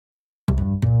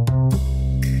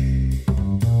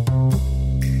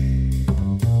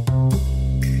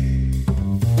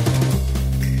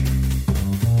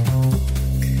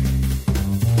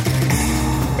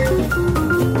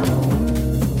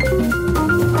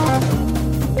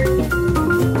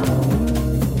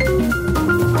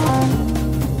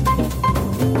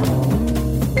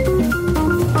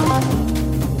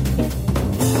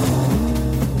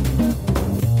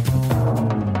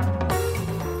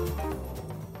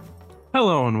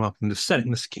Hello and welcome to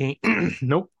Setting the Scene.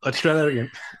 Nope, let's try that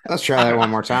again. Let's try that one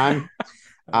more time.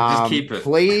 Just keep it.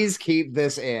 Please keep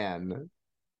this in.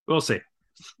 We'll see.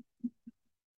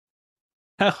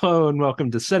 Hello and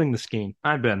welcome to Setting the Scene.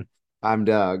 I'm Ben. I'm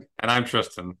Doug. And I'm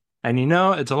Tristan. And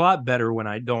it's a lot better when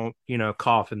I don't,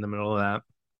 cough in the middle of that.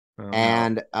 Oh,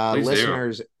 And please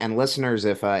do. listeners,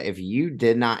 if you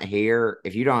did not hear,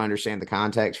 if you don't understand the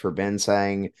context for Ben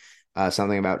saying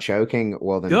something about choking,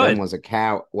 well then Ben Good. was a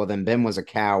cow. Well then Ben was a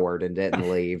coward and didn't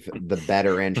leave the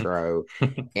better intro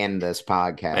in this Yeah.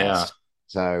 podcast.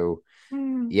 So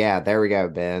Hmm. yeah, there we go,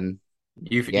 Ben.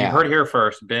 You Yeah, heard it here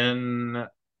first. Ben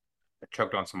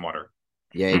choked on some water.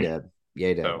 yeah, he did. Yeah,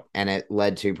 he did. So, And it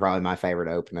led to probably my favorite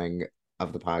opening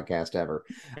of the podcast ever.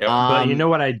 yep. But you Um, know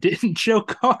what I didn't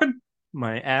choke on?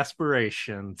 My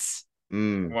aspirations.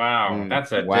 Wow.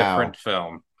 That's a wow. different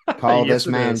film. Call Yes, this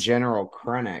it man is. General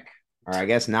Krennic, or I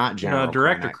guess not No, General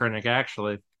director Krennic. critic,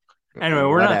 actually. Anyway,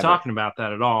 we're not Whatever. talking about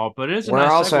that at all, but it is a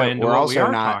nice segue into We're what we also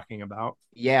are not. talking about.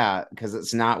 Yeah, because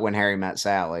it's not When Harry Met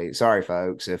Sally. Sorry,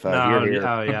 folks. If you're No, here,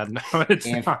 oh yeah, no, it's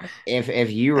if not.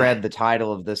 if you read the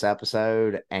title of this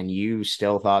episode and you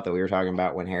still thought that we were talking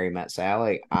about When Harry Met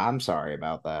Sally, I'm sorry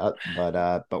about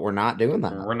that. But we're not doing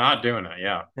that. We're not doing it.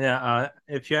 Yeah. Yeah,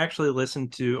 if you actually listen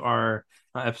to our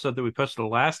episode that we posted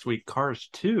last week, Cars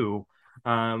 2,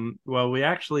 well, we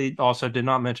actually also did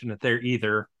not mention it there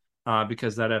either,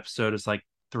 because that episode is like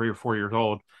 3 or 4 years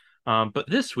old. But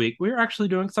this week, we're actually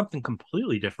doing something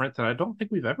completely different that I don't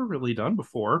think we've ever really done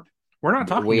before. We're not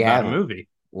talking We about a haven't. movie.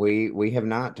 We have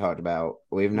not talked about.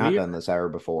 We've not We done this ever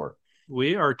before.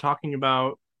 we are talking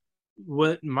about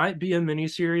what might be a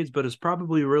miniseries, but is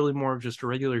probably really more of just a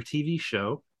regular TV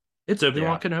show. It's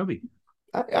Obi-Wan Yeah. Kenobi.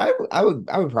 I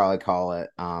would probably call it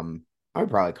I would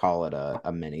probably call it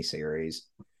a mini series.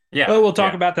 Yeah. But we'll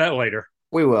talk Yeah. about that later.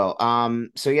 We will.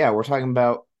 So yeah, we're talking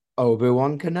about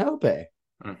Obi-Wan Kenobi.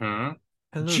 Mm-hmm.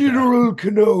 Hello there. General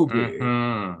Kenobi.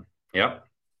 Mm-hmm. Yep.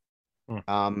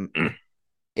 Um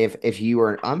if you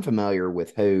are unfamiliar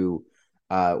with who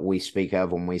we speak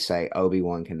of when we say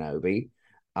Obi-Wan Kenobi,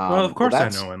 Well, of well course I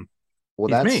know him. well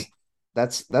He's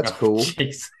that's me. that's Oh, cool.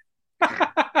 jeez.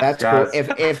 That's cool. Guys.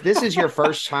 If this is your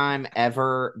first time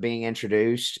ever being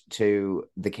introduced to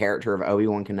the character of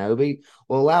Obi-Wan Kenobi,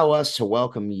 will allow us to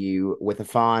welcome you with a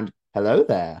fond hello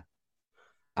there.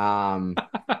 Um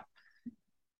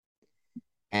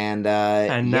and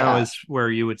And now yeah, is where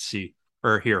you would see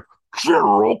or hear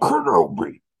General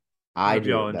Kenobi. I I hope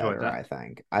you do all it enjoyed better, that. I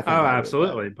think. I think Oh, I do it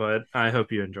absolutely. better. But I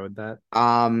hope you enjoyed that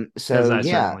because So I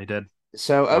yeah. certainly did.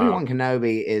 So Wow. Obi-Wan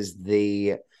Kenobi is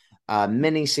the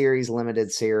mini series,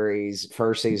 limited series,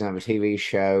 first season of a TV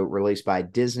show released by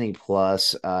Disney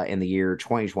Plus in the year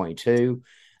 2022.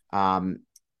 Um,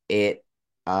 it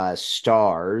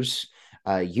stars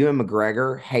Ewan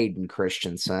McGregor, Hayden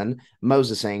Christensen,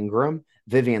 Moses Ingram,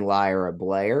 Vivian Lyra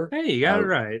Blair. Hey, you got it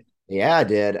right. Yeah, I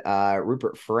did.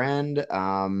 Rupert Friend.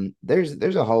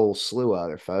 There's a whole slew of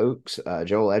other folks.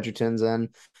 Joel Edgerton's in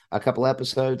a couple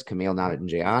episodes. Camille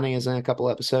Nanjiani is in a couple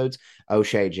episodes.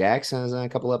 O'Shea Jackson is in a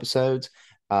couple episodes.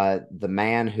 The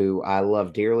man who I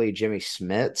love dearly, Jimmy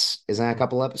Smits, is in a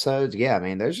couple episodes. Yeah, I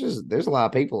mean, there's a lot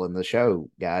of people in the show,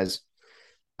 guys.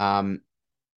 Um,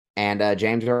 and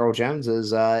James Earl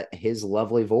Jones's his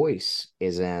lovely voice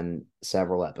is in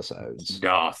several episodes.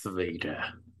 Darth Vader.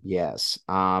 Yes.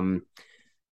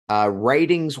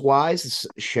 Ratings wise, this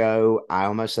show, I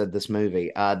almost said this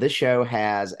movie. This show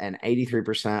has an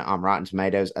 83% on Rotten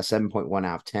Tomatoes, a 7.1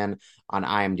 out of 10 on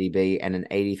IMDb, and an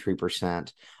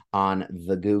 83% on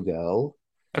the Google.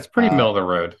 That's pretty Uh, middle of the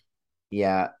road.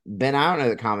 yeah, Ben, I don't know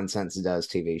that Common Sense does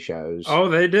TV shows. Oh,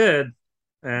 they did.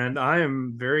 And I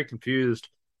am very confused.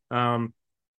 Um,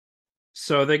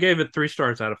 so they gave it 3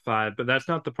 stars out of 5, but that's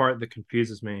not the part that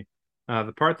confuses me.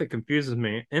 The part that confuses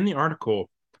me in the article,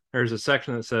 there's a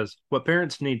section that says what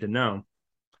parents need to know.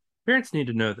 Parents need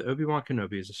to know that Obi-Wan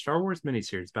Kenobi is a Star Wars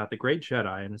miniseries about the great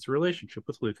Jedi and his relationship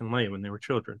with Luke and Leia when they were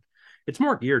children. It's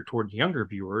more geared toward younger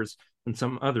viewers than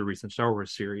some other recent Star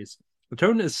Wars series. The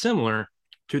tone is similar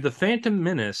to The Phantom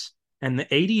Menace and the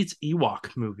 80s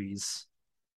Ewok movies.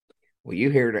 Well,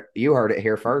 you heard it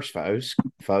here first, folks.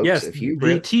 Folks, Yes, if you the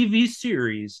re TV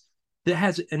series that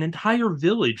has an entire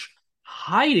village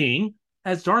hiding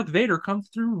as Darth Vader comes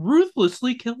through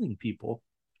ruthlessly killing people.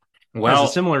 Has a Well,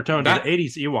 similar tone to the that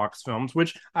 80s Ewoks films,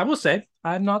 which I will say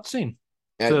I have not seen.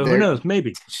 So who there, knows?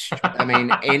 Maybe. I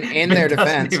mean, in their Ben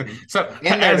doesn't defense, even. So,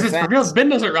 in their as it's revealed, defense, Ben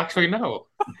doesn't actually know.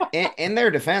 in their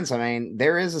defense, I mean,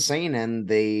 there is a scene in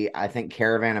the I think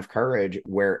Caravan of Courage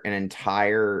where an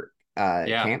entire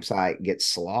Yeah. campsite gets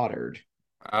slaughtered.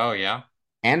 Oh, yeah.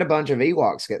 And a bunch of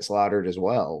Ewoks get slaughtered as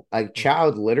well. A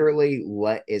child literally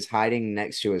is hiding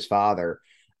next to his father,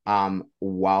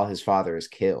 while his father is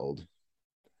killed.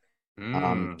 Mm.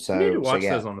 We need to So watch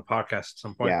yeah, those on the podcast at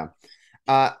some point.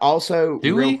 yeah. Also,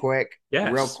 Do we? real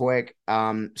Yes. quick.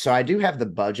 So I do have the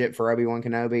budget for Obi-Wan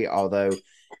Kenobi, although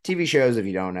TV shows, if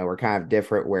you don't know, are kind of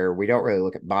different where we don't really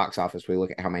look at box office, we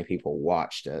look at how many people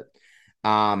watched it.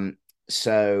 Um,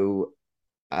 so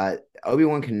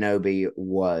Obi-Wan Kenobi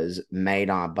was made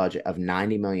on a budget of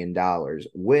 $90 million,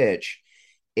 which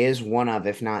is one of,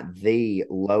 if not the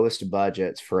lowest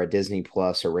budgets for a Disney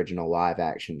Plus original live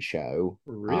action show.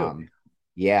 Really?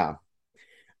 Yeah.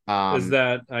 Is Um,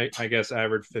 that I guess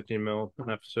average 15 mil an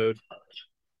episode?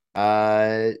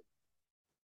 uh,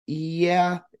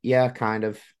 yeah, kind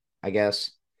of, I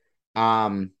guess.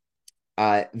 Um,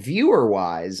 Viewer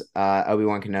wise,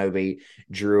 Obi-Wan Kenobi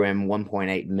drew in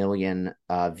 1.8 million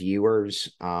viewers.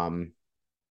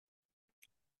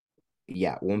 Yeah,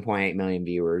 1.8 million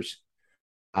viewers.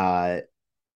 Uh,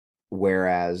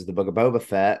 whereas the Book of Boba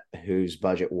Fett, whose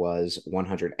budget was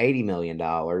 $180 million,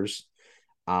 brought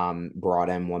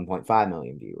in 1.5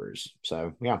 million viewers.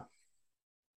 So yeah.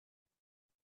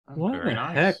 Oh, Why very the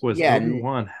heck nice. was Yeah,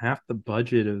 Obi-Wan half the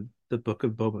budget of the Book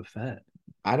of Boba Fett?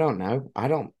 I don't know. I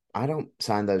don't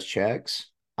sign those checks.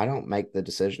 I don't make the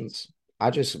decisions. I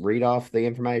just read off the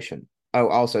information. Oh,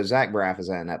 also Zach Braff is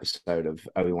in an episode of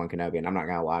Obi-Wan Kenobi, and I'm not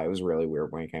gonna lie, it was really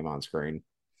weird when he came on screen.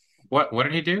 What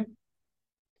did he do?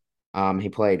 He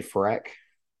played Freck.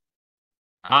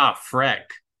 Ah, Freck.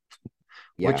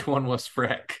 Yeah, Which one was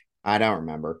Freck? I don't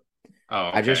remember. Oh,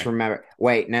 I just okay. remember.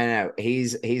 Wait, no.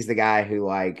 He's the guy who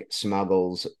like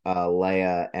smuggles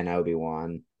Leia and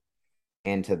Obi-Wan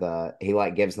into the. He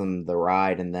like gives them the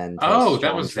ride and then Oh, tells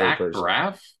that was Zach stormtroopers.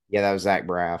 Braff? Yeah, that was Zach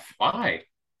Braff. Why?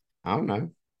 I don't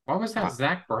know. Why was that I,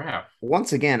 Zach Braff?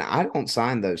 Once again, I don't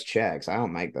sign those checks. I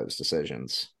don't make those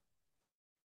decisions.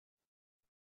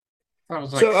 That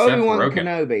was like So Seth Obi-Wan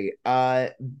Rogen.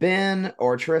 Kenobi, Ben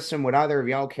or Tristan, would either of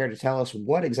y'all care to tell us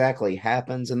what exactly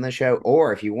happens in the show?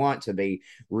 Or if you want to be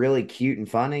really cute and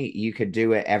funny, you could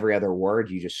do it every other word.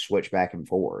 You just switch back and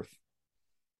forth.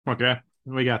 Okay,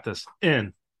 we got this.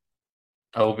 In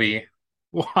Obi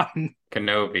one,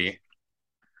 Kenobi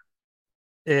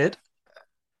it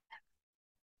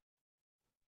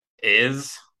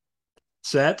is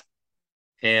set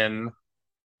in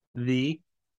the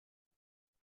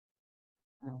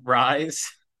Rise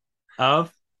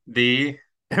of the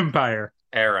Empire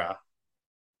Era.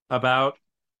 about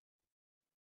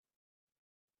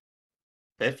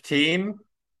 15?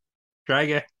 try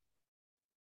again.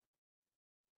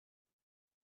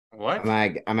 What?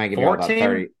 I might give y'all about 14?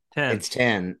 30. 10. It's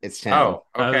 10. It's 10. Oh,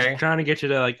 I was okay. trying to get you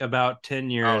to like about 10 Oh,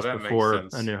 years that makes before A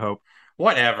sense. New Hope.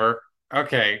 Whatever.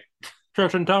 Okay.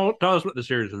 Tristan, tell us what the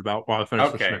series is about while I finish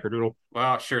the Okay. snickerdoodle.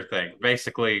 Well, sure thing.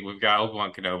 Basically, we've got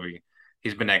Obi-Wan Kenobi.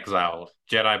 He's been exiled.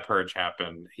 Jedi Purge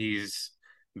happened. He's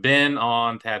been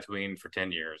on Tatooine for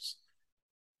 10 years.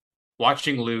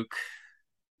 Watching Luke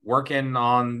working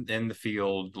on in the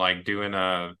field, like doing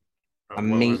A what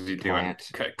was he meat doing?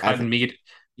 plant. I Cutting meat.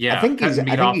 I Yeah, think he's cutting I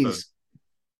meat think off of he's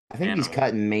I think he's animals.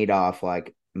 cutting meat off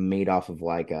of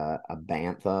like a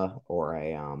bantha or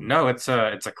a No, it's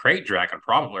a crate dragon,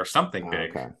 probably, or something oh, big.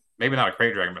 okay. Maybe not a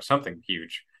crate dragon, but something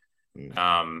huge.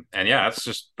 Hmm. And yeah, that's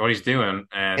just what he's doing. It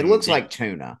And looks like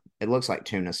tuna. It looks like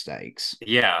tuna steaks.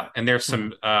 yeah, and there's Hmm.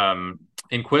 some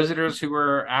inquisitors who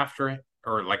were after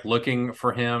or like looking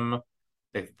for him.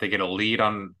 They get a lead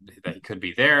on that he could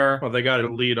be there. Well, they got a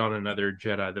lead on another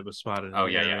Jedi that was spotted in Oh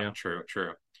the yeah, area. true,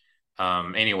 true.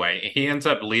 Anyway, he ends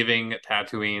up leaving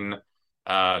Tatooine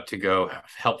to go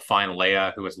help find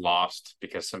Leia, who was lost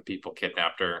because some people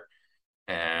kidnapped her.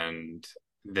 And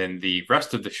then the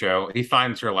rest of the show, he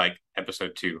finds her like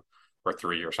episode 2 or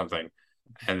 3 or something.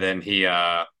 And then the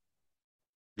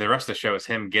rest of the show is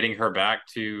him getting her back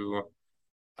to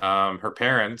her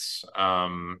parents,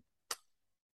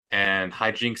 and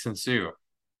hijinks ensue,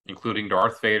 including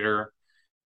Darth Vader,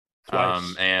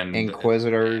 Twice. and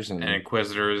Inquisitors and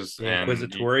Inquisitors The and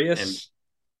Inquisitorius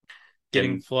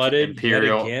getting and flooded yet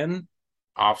Imperial again.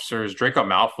 officers. Draco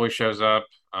Malfoy shows up.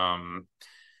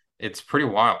 It's pretty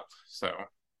wild. So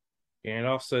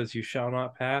Gandalf says, "You shall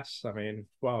not pass." I mean,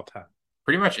 wild time.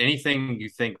 pretty much anything you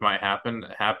think might happen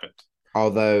happened.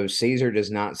 although Caesar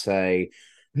does not say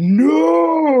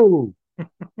no.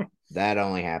 That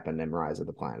only happened in Rise of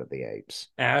the Planet of the Apes.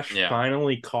 Ash Yeah.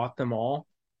 finally caught them all.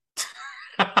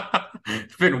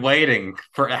 Been waiting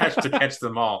for Ash to catch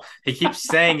them all. He keeps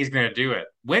saying he's going to do it.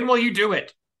 When will you do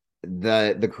it?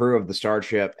 The crew of the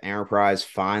Starship Enterprise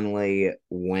finally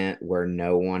went where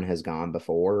no one has gone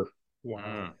before.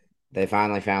 Wow. They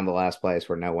finally found the last place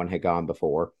where no one had gone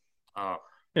before. Oh,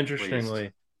 pleased.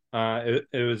 Interestingly, it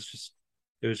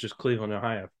was just Cleveland,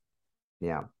 Ohio.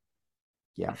 Yeah,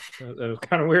 yeah, It was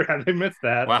kind of weird how they missed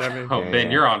that. Wow, I mean, oh, yeah, Ben,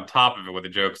 yeah. you're on top of it with the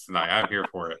jokes tonight. I'm here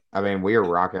for it. I mean, we are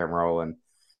rocking and rolling.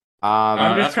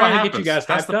 I'm just That's what trying to get you happens. guys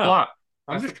That's the hyped up. plot.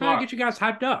 I'm That's the just trying to plot. get you guys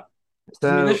hyped up.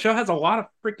 I mean, this So, show has a lot of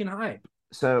freaking hype.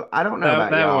 so I don't know That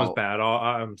about that one was y'all. bad.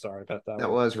 I'm sorry about that That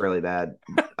one. was really bad.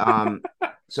 Um,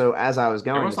 so There was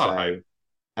a lot of hype.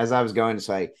 as I was going to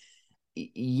say,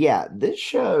 yeah, this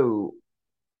show,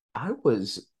 I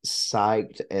was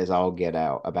psyched as all get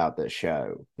out about this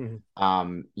show. Mhm.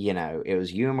 It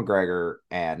was Ewan McGregor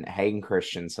and Hayden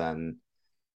Christensen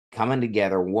coming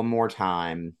together one more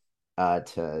time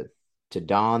to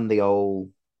don the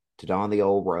old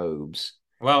robes.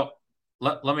 Well,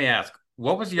 let me ask,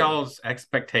 what was Sure. y'all's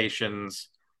expectations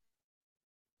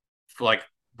for, like,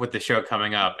 with the show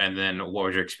coming up, and then what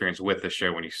was your experience with the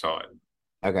show when you saw it?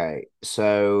 Okay,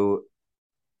 so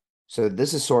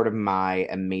this is sort of my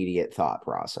immediate thought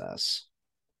process.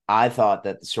 I thought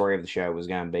that the story of the show was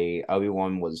going to be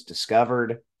Obi-Wan was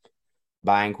discovered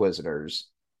by Inquisitors,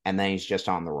 and then he's just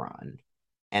on the run.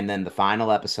 And then the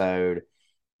final episode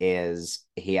is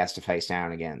he has to face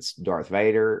down against Darth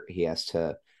Vader. He has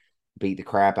to beat the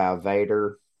crap out of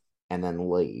Vader and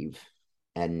then leave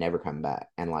and never come back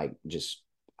and like just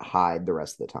hide the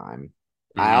rest of the time.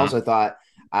 I Mm-hmm. also thought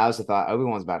I also thought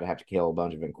Obi-Wan's about to have to kill a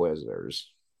bunch of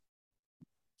Inquisitors.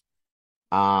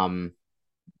 Um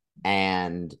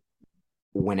and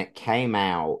when it came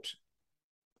out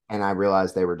and I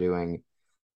realized they were doing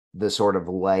the sort of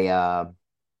the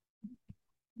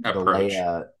Approach.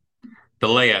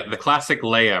 Leia The classic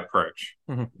Leia approach.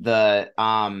 Mhm. the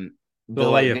The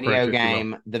like Leia approach, if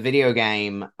you will. video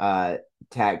game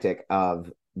tactic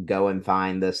of go and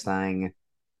find this thing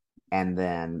and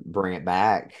then bring it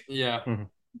back. Yeah.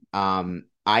 Mhm.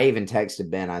 I even texted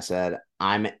Ben. I said,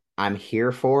 I'm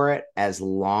here for it as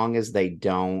long as they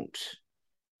don't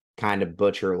kind of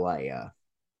butcher Leia.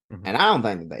 Mhm. And I don't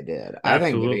think that they did.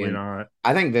 Absolutely not.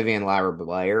 I think Vivian Lyra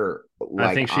Blair, I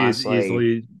like think she is honestly,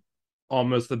 easily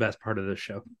almost the best part of this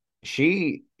show.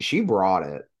 she brought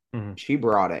it. Mhm. She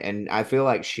brought it. And I feel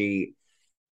like she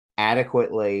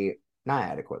adequately, not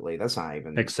adequately, that's not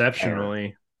even fair.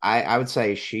 Exceptionally. I would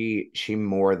say she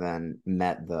more than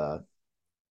met the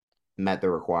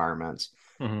requirements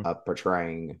Mhm. of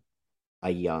portraying a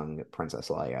young Princess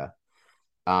Leia.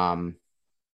 Um,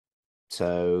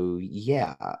 so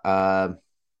yeah,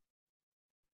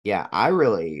 yeah, I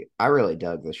really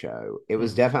dug the show. It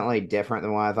was Mhm. definitely different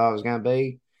than what I thought it was going to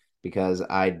be because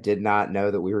I did not know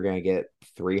that we were going to get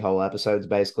three whole episodes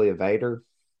basically of Vader.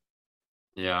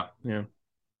 Yeah. Yeah.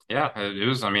 Yeah. It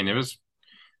was, I mean, it was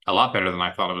a lot better than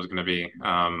I thought it was going to be.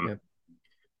 Yeah.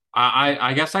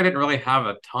 I guess I didn't really have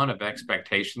a ton of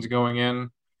expectations going in.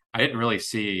 I didn't really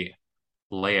see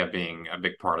Leia being a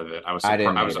big part of it. I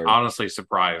didn't I was either. honestly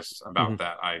surprised about Mhm.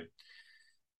 that.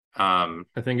 Um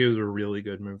I think it was a really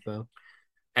good move, though.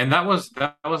 and that was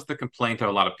the complaint of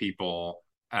a lot of people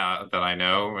that I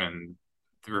know, and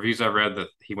the reviews I read, that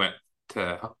he went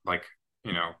to, like,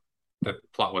 you know, the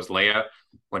plot was Leia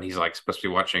when he's like supposed to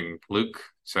be watching Luke,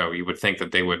 so you would think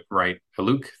that they would write a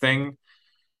Luke thing,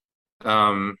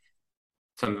 um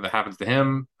something that happens to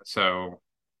him. So,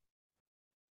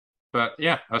 but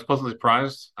yeah, I was pleasantly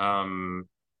surprised.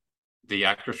 The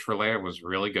actress for Leia was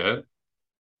really good.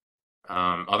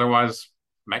 Otherwise,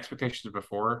 my expectations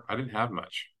before, I didn't have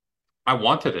much. I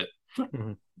wanted it.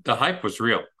 Mhm. The hype was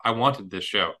real. I wanted this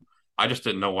show. I just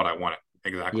didn't know what I wanted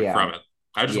exactly Yeah, from it.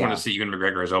 I just wanted to yeah, see Ewan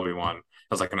McGregor as Obi-Wan,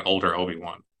 as like an older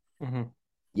Obi-Wan. Mhm.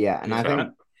 yeah, and Yeah.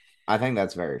 I think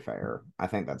that's very fair. I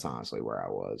think that's honestly where I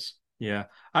was. Yeah,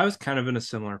 I was kind of in a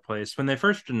similar place when they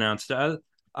first announced it.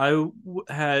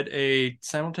 Had a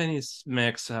simultaneous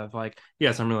mix of like,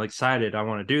 yes, I'm really excited. I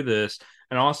want to do this,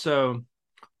 and also,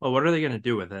 well, what are they going to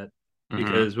do with it? Hmm.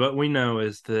 Because what we know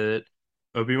is that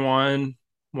Obi-Wan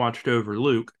watched over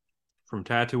Luke from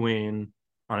Tatooine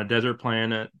on a desert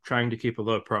planet, trying to keep a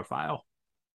low profile.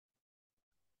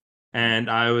 And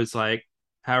I was like,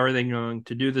 how are they going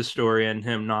to do this story and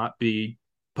him not be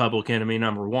public enemy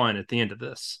number one at the end of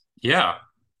this? Yeah.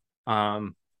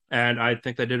 Um, and I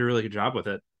think they did a really good job with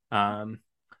it. Um,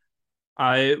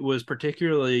 I was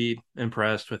particularly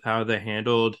impressed with how they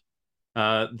handled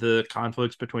the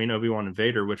conflicts between Obi-Wan and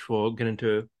Vader, which we'll get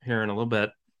into here in a little bit.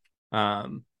 But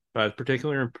I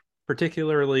was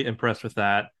particularly impressed with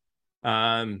that.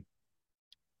 Um,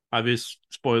 Obvious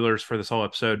spoilers for this whole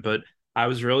episode, but I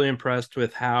was really impressed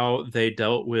with how they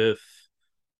dealt with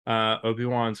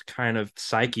Obi-Wan's kind of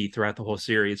psyche throughout the whole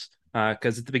series.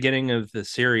 because at the beginning of the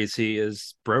series he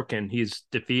is broken, he's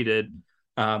defeated,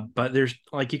 but there's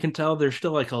like you can tell there's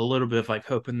still like a little bit of like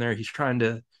hope in there. He's trying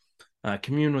to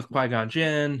commune with Qui-Gon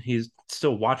Jinn. He's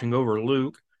still watching over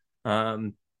Luke,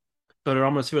 um, but it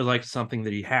almost feels like something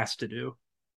that he has to do.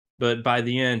 But by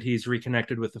the end, he's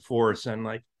reconnected with the Force, and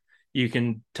like you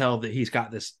can tell that he's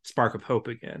got this spark of hope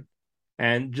again.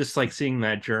 And just like seeing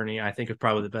that journey, I think is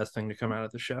probably the best thing to come out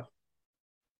of the show.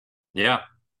 Yeah,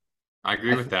 I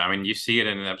agree I with th- that. I mean, you see it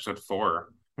in episode 4.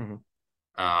 Mhm.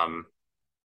 Um,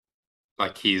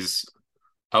 like he's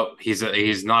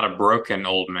not a broken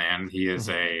old man. He is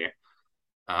Mhm.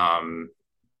 a um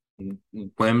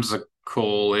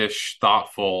whimsical-ish,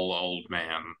 thoughtful old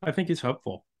man. I think he's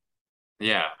hopeful.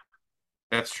 Yeah,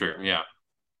 that's true. Yeah.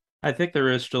 I think there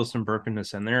is still some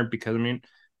brokenness in there because I mean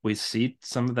we see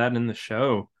some of that in the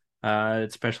show,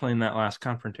 especially in that last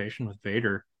confrontation with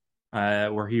Vader,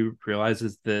 where he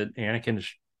realizes that Anakin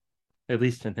is, at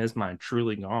least in his mind,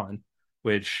 truly gone.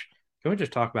 Which can we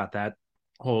just talk about that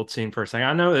whole scene for a second?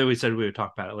 I know that we said we would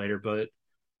talk about it later, but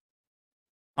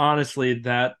honestly,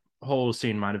 that whole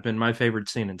scene might have been my favorite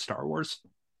scene in Star Wars.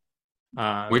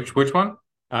 Um, Which one?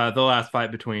 the last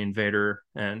fight between Vader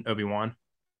and Obi-Wan.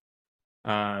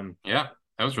 Um, Yeah,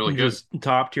 that was really good. just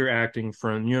top tier acting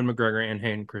from Ewan McGregor and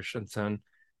Hayden Christensen.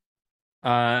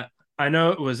 Uh, I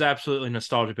know it was absolutely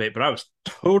nostalgia bait, but I was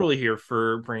totally here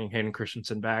for bringing Hayden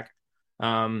Christensen back.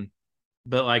 Um,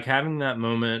 but like having that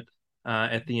moment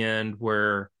at the end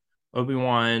where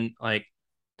Obi-Wan like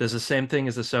does the same thing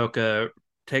as Ahsoka,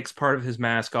 takes part of his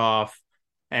mask off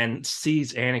and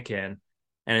sees Anakin,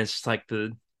 and it's just like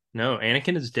the no,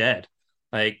 Anakin is dead.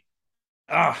 Like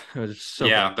it was so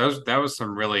good. Yeah, those that was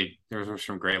some really there were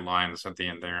some great lines at the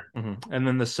end there. And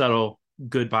then the subtle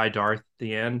goodbye Darth at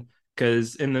the end,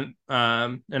 because in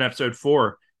the in episode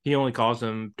 4 he only calls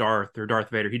him Darth or Darth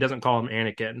Vader. He doesn't call him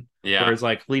Anakin. Yeah, Whereas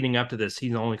like leading up to this,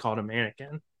 he's only called him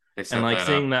Anakin. they And set like that up.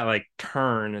 seeing that like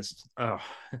turn is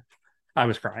I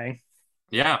was crying.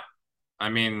 Yeah, I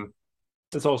mean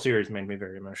This whole series made me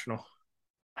very emotional.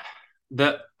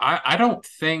 I don't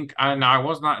think I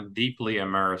was not deeply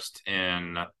immersed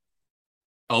in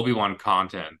Obi-Wan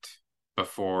content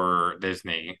before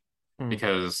Disney Mm,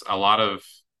 because a lot of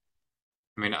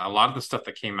the stuff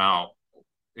that came out,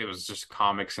 it was just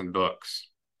comics and books.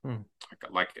 mm,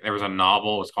 Like there was a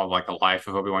novel, it was called like The Life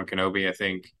of Obi-Wan Kenobi, I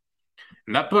think.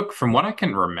 And that book, from what I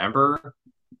can remember,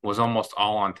 was almost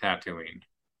all on Tatooine.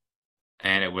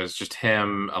 And it was just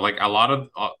him, like a lot of,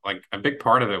 like a big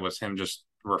part of it was him just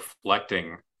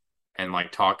reflecting and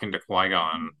like talking to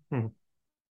Qui-Gon, mm.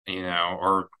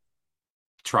 or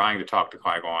trying to talk to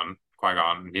Qui-Gon.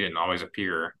 Qui-Gon, he didn't always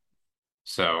appear.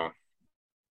 So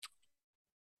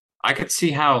I could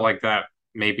see how like that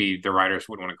maybe the writers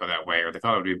would want to go that way, or they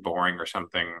thought it would be boring or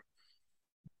something.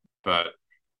 But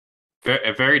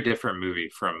a very different movie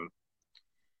from,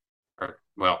 or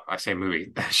well, I say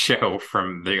movie, show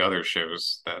from the other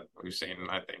shows that we've seen,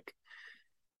 I think,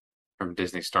 from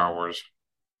Disney Star Wars.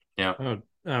 Yeah.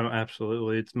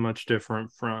 Absolutely. It's much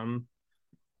different from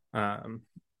um,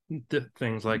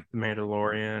 things like The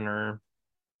Mandalorian or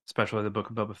especially the Book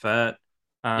of Boba Fett.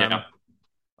 Yeah. Um,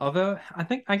 Although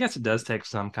I guess it does take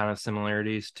some kind of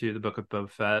similarities to the Book of Boba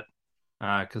Fett,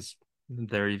 because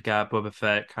there you've got Boba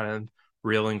Fett kind of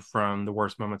reeling from the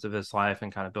worst moments of his life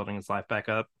and kind of building his life back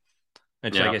up,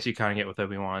 which I Yeah. guess you kind of get with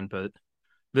Obi-Wan, but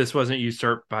this wasn't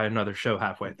usurped by another show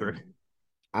halfway through.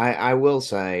 I will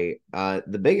say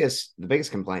the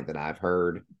biggest complaint that I've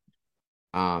heard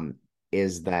um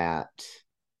is that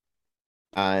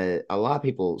a lot of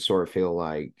people sort of feel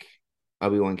like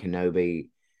Obi-Wan Kenobi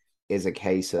is a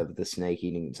case of the snake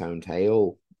eating its own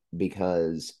tail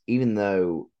because even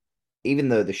though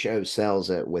the show sells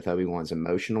it with Obi-Wan's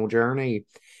emotional journey,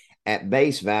 at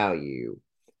base value,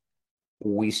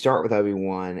 we start with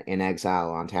Obi-Wan in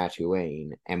exile on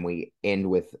Tatooine and we end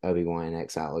with Obi-Wan in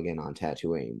exile again on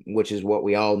Tatooine, which is what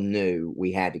we all knew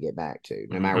we had to get back to.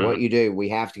 No matter Hmm. what you do, we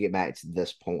have to get back to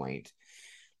this point.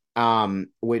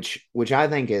 Which I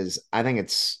think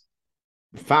it's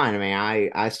fine. I mean,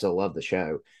 I still love the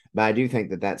show, but I do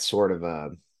think that that's sort of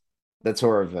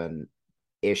an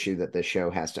issue that this show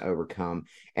has to overcome.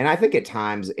 And I think at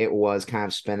times it was kind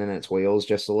of spinning its wheels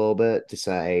just a little bit to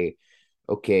say,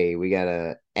 okay, we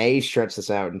gotta A stretch this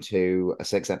out into a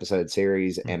 6 episode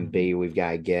series, and Mhm. B, we've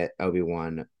got to get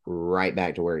Obi-Wan right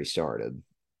back to where he started.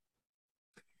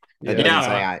 That Yeah, doesn't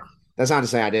say Yeah. I that's not to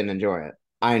say I didn't enjoy it.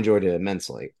 I enjoyed it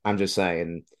immensely. I'm just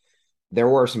saying there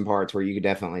were some parts where you could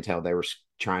definitely tell they were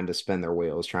trying to spin their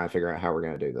wheels, trying to figure out how we're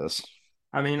going to do this.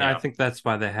 I mean, I Yeah. think that's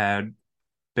why they had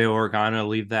Bail Organa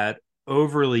leave that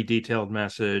overly detailed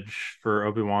message for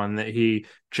Obi-Wan that he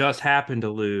just happened to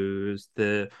lose,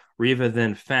 that Riva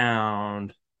then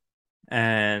found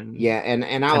and Yeah, and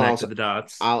connected the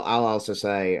dots. I'll also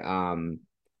say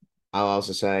I'll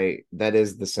also say that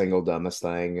is the single dumbest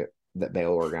thing that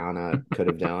Bail Organa could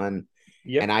have done.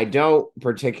 And Yep, I don't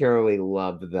particularly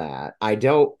love that. I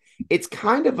don't, it's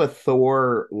kind of a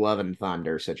Thor Love and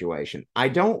Thunder situation. I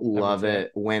don't I would love say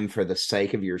it when, for the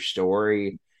sake of your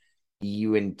story,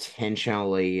 you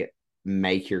intentionally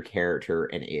make your character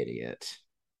an idiot.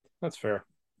 that's fair.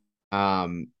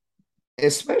 Um,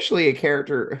 Especially a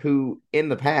character who in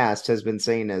the past has been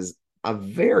seen as a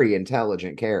very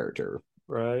intelligent character.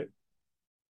 Right.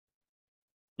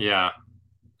 Yeah.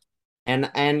 And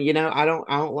I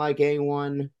don't like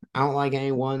anyone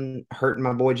hurting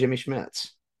my boy Jimmy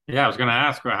Schmitz. Yeah, I was gonna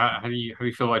ask, how do you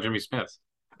feel about Jimmy Smith?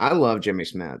 I love Jimmy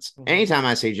Smits. Mhm. Anytime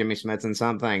I see Jimmy Smits in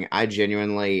something, I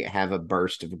genuinely have a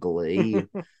burst of glee.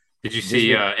 Did you Just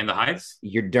see be, In the Heights?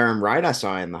 you're darn right I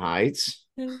saw In the Heights.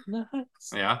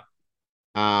 Nice. Yeah,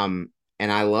 Um,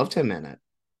 and I loved him in it.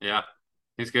 yeah,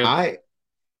 he's good. I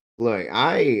look,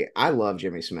 I love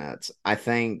Jimmy Smits. I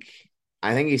think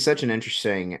he's such an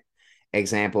interesting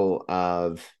example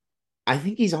of I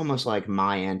think he's almost like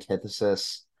my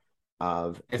antithesis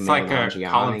of It's Camille like a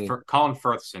Nanjiani. Colin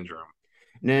Firth syndrome.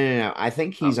 No. I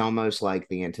think Oh, he's almost like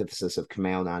the antithesis of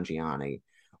Kumail Nanjiani,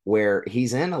 where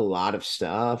he's in a lot of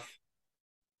stuff.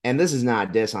 And this is not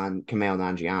a diss on Kumail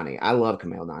Nanjiani. I love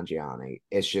Kumail Nanjiani.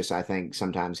 It's just I think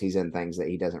sometimes he's in things that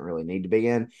he doesn't really need to be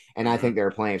in. And I hmm. think there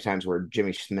are plenty of times where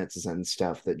Jimmy Smits is in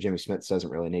stuff that Jimmy Smits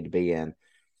doesn't really need to be in.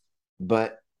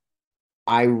 But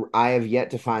I have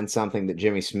yet to find something that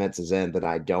Jimmy Smits is in that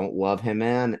I don't love him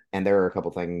in. And there are a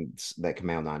couple things that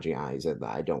Kumail Nanjiani is in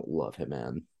that I don't love him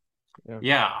in. Yeah.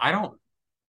 Yeah, I don't.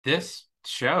 This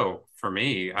show for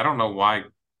me, I don't know why.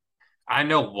 I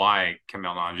know why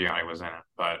Camille Nanjiani was in it,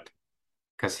 but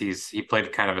because he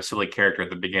played kind of a silly character at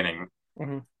the beginning.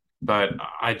 Mhm. But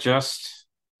I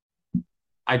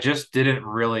just didn't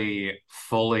really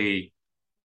fully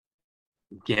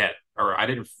get, or I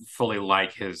didn't fully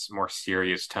like his more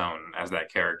serious tone as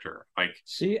that character. Like,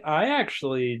 See, I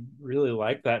actually really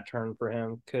like that turn for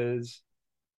him because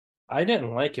I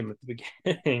didn't like him at the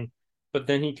beginning, but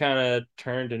then he kind of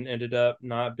turned and ended up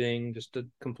not being just a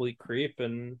complete creep.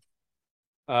 And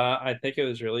I think it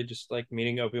was really just like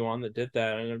meeting Obi-Wan that did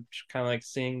that. And I'm just kind of like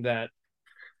seeing that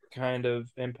kind of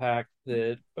impact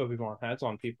that Obi-Wan has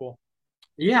on people.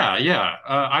 yeah, yeah.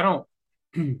 I don't,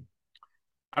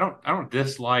 I don't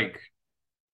dislike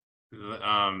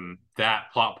that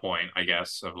plot point, I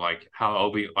guess, of like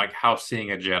like how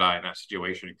seeing a Jedi in that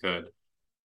situation could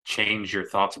change your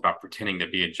thoughts about pretending to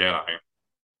be a Jedi.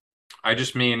 I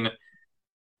just mean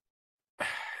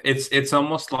it's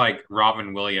almost like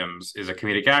Robin Williams is a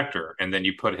comedic actor, and then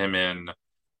you put him in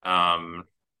um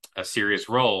a serious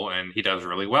role, and he does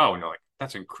really well, and you're like,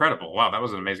 that's incredible. Wow, that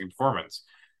was an amazing performance.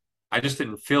 I just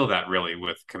didn't feel that really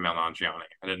with Kumail Nanjiani.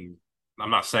 I didn't. I'm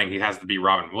not saying he has to be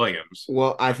Robin Williams.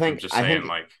 Well, I'm just saying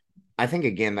like, I think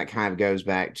again that kind of goes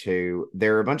back to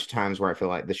there are a bunch of times where I feel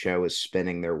like the show is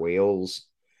spinning their wheels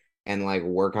and like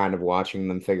we're kind of watching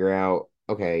them figure out,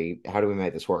 okay, how do we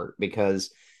make this work?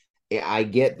 Because I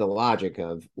get the logic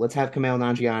of let's have Kumail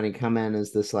Nanjiani come in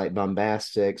as this like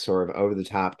bombastic sort of over the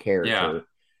top yeah, character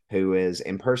who is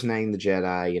impersonating the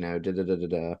Jedi, da da da da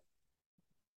da.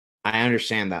 I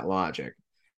understand that logic,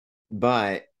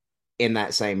 but in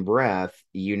that same breath,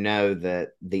 you know that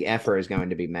the effort is going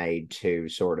to be made to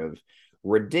sort of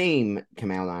redeem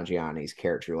Kamal Nanjiani's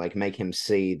character, like make him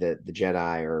see that the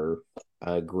Jedi are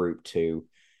a group to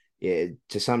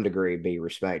some degree, be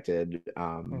respected,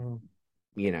 Mhm.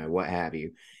 what have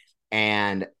you.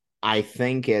 And I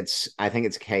think it's a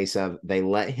case of they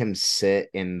let him sit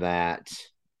in that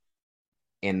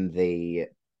in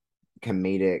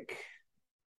comedic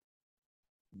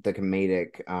the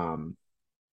comedic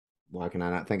why can I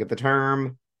not think of the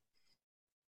term?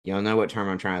 You don't know what term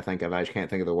I'm trying to think of. I just can't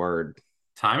think of the word.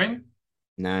 timing.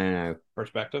 No.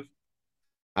 Perspective,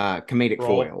 Comedic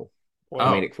role, foil. foil. Oh,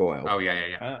 Comedic foil. oh yeah, yeah,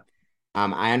 yeah.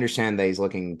 Ah, I understand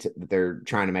that they're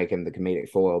trying to make him the comedic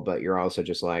foil, but you're also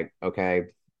just like, okay,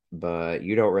 but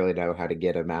you don't really know how to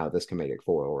get him out of this comedic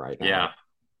foil right Yeah, now.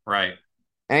 right.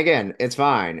 And again, it's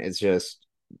fine. It's just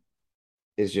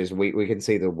we can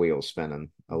see the wheels spinning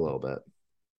a mhm. little bit.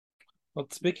 Well,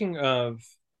 speaking of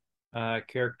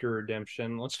character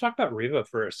redemption, let's talk about Riva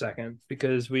for a second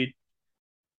because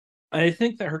I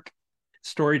think that her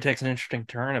story takes an interesting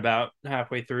turn about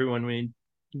halfway through when we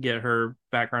get her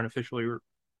background officially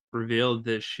revealed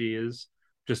that she is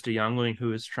just a youngling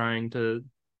who is trying to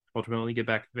ultimately get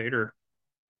back to Vader.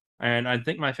 And I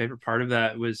think my favorite part of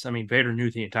that was, I mean, Vader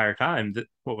knew the entire time that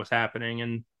what was happening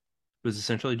and was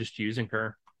essentially just using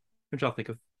her, which I'll think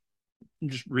of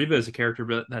just Reva as a character,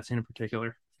 but that scene in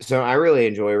particular. So I really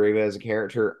enjoy Reva as a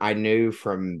character. I knew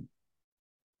from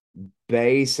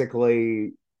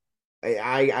basically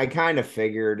I kind of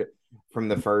figured from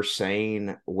the first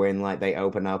scene when like they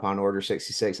open up on Order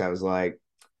 66, I was like,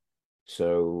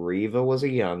 so Reva was a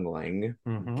youngling.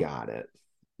 Hmm. Got it.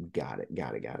 Got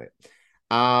it.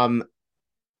 Um,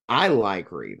 I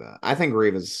like Reva. I think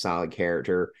Reva's a solid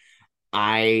character.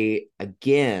 I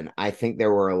think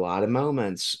there were a lot of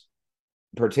moments,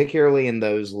 particularly in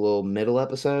those little middle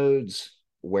episodes,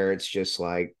 where it's just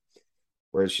like,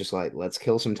 let's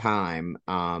kill some time.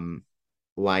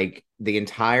 Like the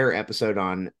entire episode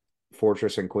on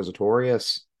Fortress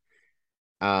Inquisitorius,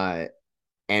 uh,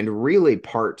 and really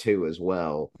part two as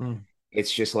well. Mm.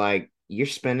 It's just like you're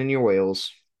spinning your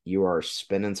wheels. You are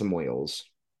spinning some wheels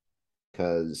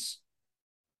because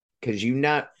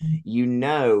you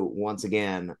know once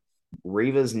again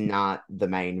Reva's not the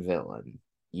main villain.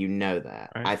 You know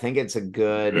that. Right. I think it's a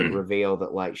good reveal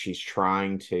that like she's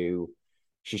trying to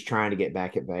get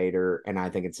back at Vader, and I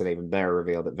think it's an even better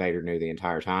reveal that Vader knew the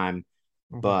entire time.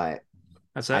 Hmm. But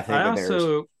That's I it. think that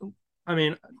there's I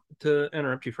mean, to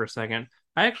interrupt you for a second,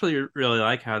 I actually really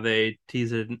like how they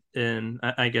tease it in,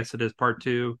 I guess it is part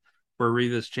two, where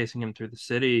Reva's chasing him through the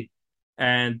city.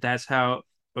 And that's how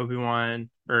Obi-Wan,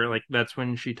 or like, that's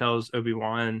when she tells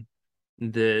Obi-Wan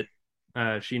that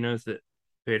she knows that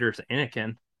Vader's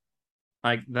Anakin.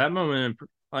 Like, that moment,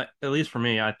 like, at least for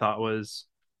me, I thought was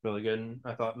really good. And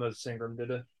I thought Moses Ingram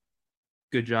did a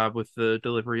good job with the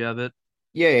delivery of it.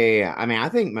 yeah. I mean, I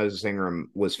think Moses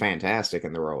Ingram was fantastic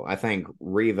in the role. I think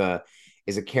Reva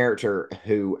is a character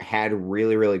who had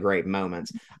really, really great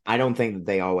moments. I don't think that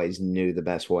they always knew the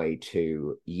best way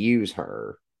to use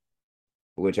her,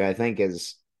 which I think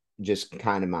is just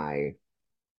kind of my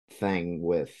thing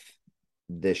with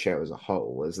this show as a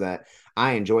whole, is that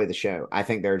I enjoy the show. I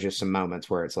think there are just some moments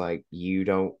where it's like you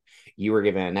were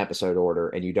given an episode order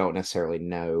and you don't necessarily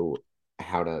know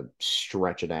how to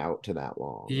stretch it out to that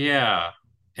long. Yeah.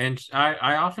 And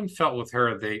I often felt with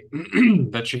her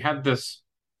that she had this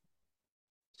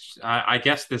I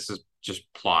guess this is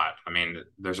just plot. I mean,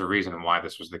 there's a reason why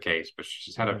this was the case, but she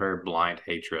just had a Mm. very blind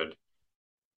hatred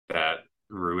that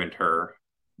ruined her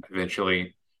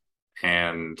eventually.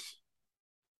 And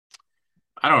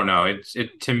I don't know.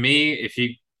 It to me, if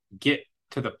you get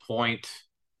to the point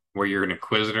where you're an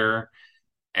inquisitor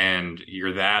and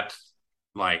you're that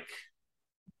like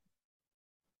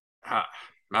uh,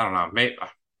 I don't know, maybe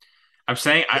I'm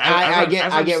saying as I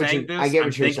I'm get what saying I this, get I'm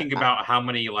what you're saying. thinking about how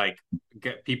many like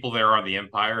people there are on the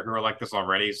Empire who are like this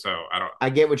already. So I don't. I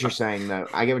get what you're Uh, saying though.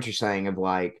 I get what you're saying of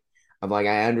like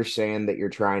I understand that you're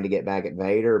trying to get back at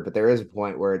Vader, but there is a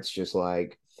point where it's just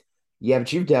like, yeah,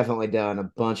 but you've definitely done a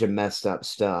bunch of messed up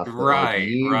stuff that like right,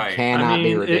 you right. I cannot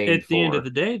be mean, redeemed at the end of for. the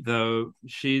day, though,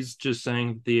 she's just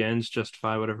saying the ends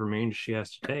justify whatever means she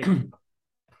has to take.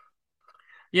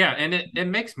 Yeah, and it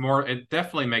makes more it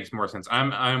definitely makes more sense.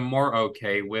 I'm more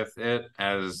okay with it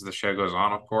as the show goes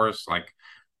on, of course, like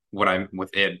what I'm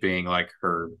with it being like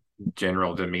her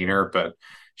general demeanor, but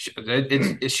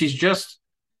she's just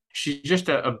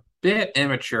a bit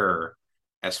immature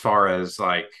as far as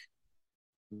like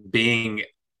being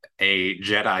a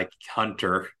Jedi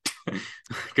hunter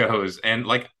goes. And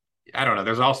like, I don't know.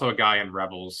 There's also a guy in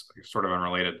Rebels, sort of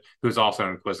unrelated, who's also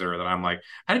an Inquisitor that I'm like,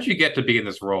 how did you get to be in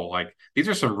this role? Like, these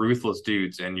are some ruthless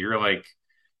dudes, and you're like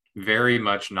very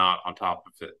much not on top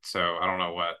of it. So I don't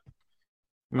know what.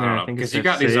 I I mean, don't I know think it's because you safe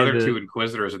to got these say other that, two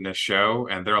Inquisitors in this show,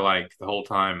 and they're like the whole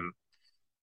time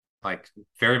like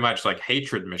very much like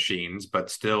hatred machines, but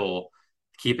still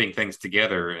keeping things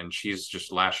together. And she's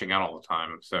just lashing out all the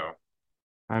time. So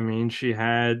I mean, she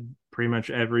had pretty much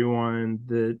everyone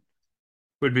that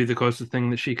would be the closest thing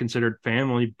that she considered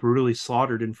family brutally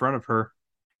slaughtered in front of her.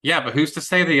 yeah, but who's to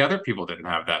say the other people didn't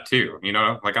have that too? You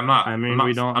know, like I mean,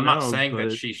 we don't I'm not know, saying that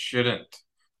but she shouldn't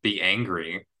be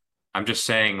angry. I'm just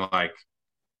saying like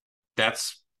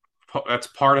that's that's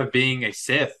part of being a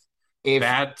Sith. If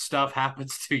Bad stuff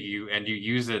happens to you and you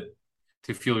use it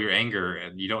to fuel your anger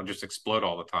and you don't just explode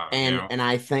all the time, you know? and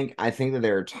I think that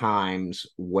there are times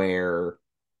where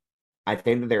I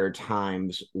think that there are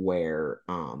times where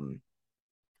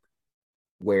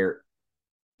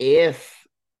if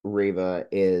Reva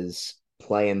is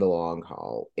playing the long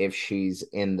haul, if she's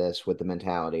in this with the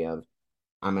mentality of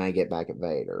I'm gonna get back at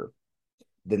Vader,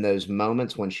 then those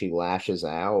moments when she lashes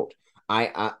out,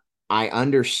 I I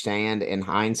understand in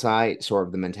hindsight sort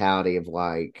of the mentality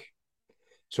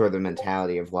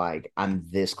of like I'm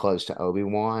this close to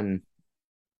Obi-Wan.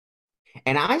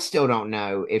 And I still don't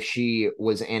know if she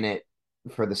was in it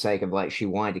for the sake of like she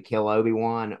wanted to kill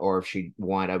Obi-Wan or if she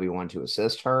wanted Obi-Wan to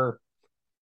assist her.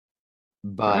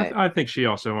 But I think she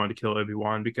also wanted to kill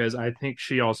Obi-Wan because I think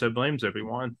she also blames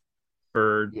Obi-Wan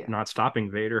for yeah, not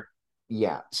stopping Vader.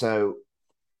 yeah. So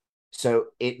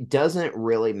it doesn't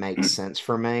really make sense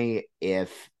for me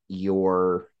if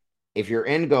your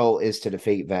end goal is to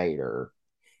defeat Vader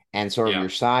and sort of Yeah. your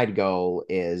side goal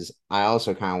is I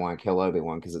also kind of want to kill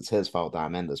Obi-Wan because it's his fault that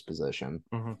I'm in this position.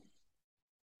 Mm-hmm.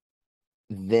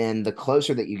 Then the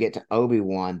closer that you get to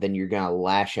Obi-Wan, then you're going to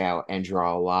lash out and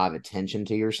draw a lot of attention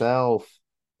to yourself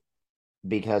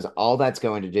because all that's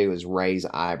going to do is raise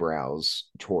eyebrows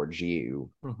towards you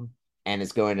Mm-hmm. and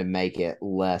it's going to make it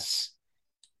less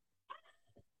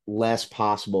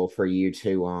possible for you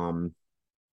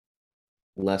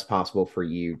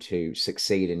to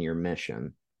succeed in your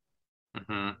mission.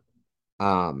 Hmm.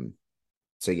 Um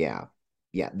so yeah.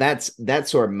 Yeah, that's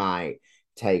sort of my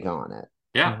take on it.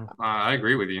 Yeah, Mm-hmm. I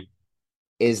agree with you.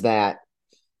 Is that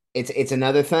it's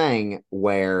another thing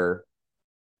where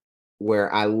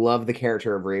I love the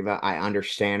character of Reva. I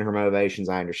understand her motivations.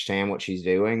 I understand what she's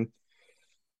doing.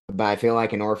 But I feel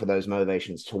like in order for those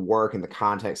motivations to work in the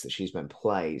context that she's been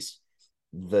placed,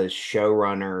 the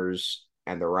showrunners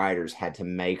and the writers had to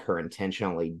make her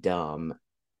intentionally dumb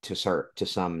to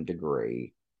some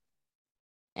degree.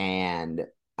 And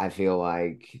I feel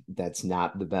like that's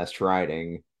not the best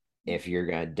writing if you're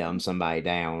gonna dumb somebody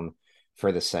down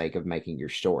for the sake of making your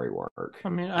story work. I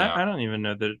mean, Yeah. I don't even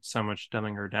know that it's so much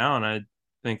dumbing her down. I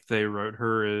think they wrote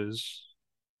her as,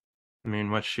 I mean,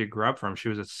 what she grew up from. She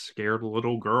was a scared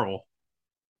little girl,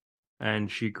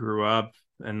 and she grew up,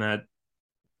 and that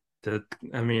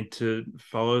I mean, to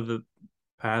follow the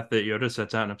path that Yoda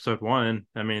sets out in Episode One.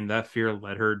 I mean, that fear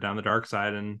led her down the dark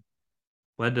side and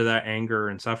led to that anger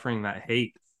and suffering, that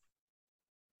hate.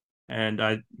 And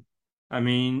I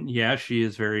mean, yeah, she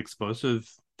is very explosive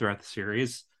throughout the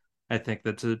series. I think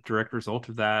that's a direct result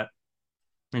of that.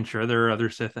 And sure, there are other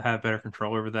Sith that have better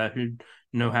control over that who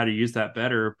know how to use that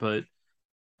better. But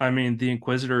I mean, the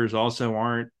Inquisitors also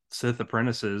aren't Sith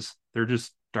apprentices. They're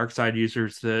just dark side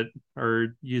users that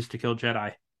are used to kill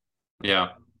Jedi. Yeah.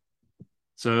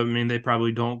 So I mean, they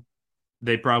probably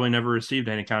never received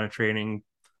any kind of training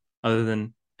other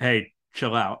than, hey,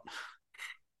 chill out.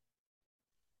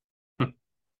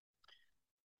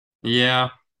 Yeah.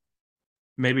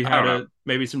 I don't know.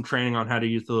 Maybe some training on how to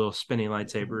use the little spinny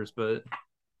lightsabers, but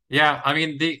Yeah, I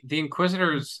mean the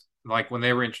Inquisitors, like when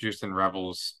they were introduced in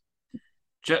Rebels,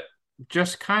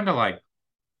 just kind of like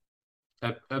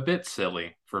a bit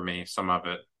silly for me, some of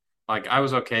it. Like I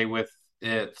was okay with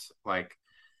it. Like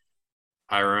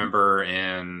I remember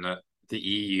in the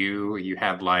EU, you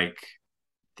had like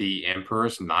the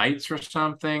Emperor's Knights or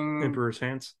something. Emperor's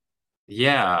hands.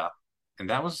 Yeah. And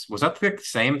was that the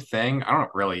same thing? I don't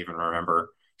really even remember.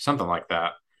 Something like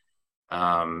that.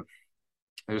 Um,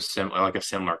 it was like a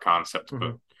similar concept,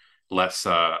 but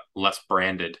Mm-hmm. less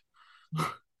branded,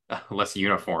 less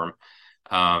uniform.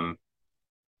 Um,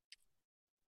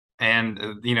 and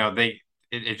you know,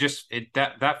 it just it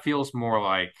that feels more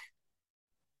like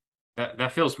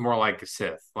that feels more like a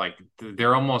Sith. Like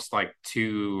they're almost like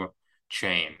too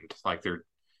chained. Like they're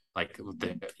like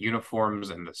the uniforms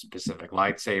and the specific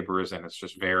lightsabers, and it's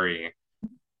just very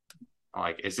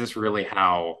like, is this really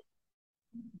how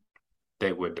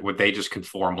they would they just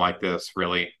conform like this?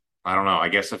 Really? I don't know. I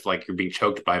guess if like you're being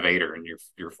choked by Vader and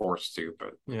you're forced to,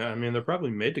 but Yeah, I mean, they're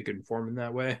probably made to conform in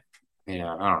that way.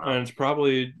 yeah, I don't know. And it's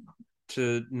probably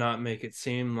to not make it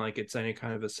seem like it's any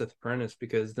kind of a Sith apprentice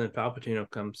because then Palpatine will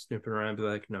come snooping around and be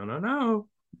like, no, no, no,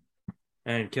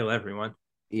 and kill everyone.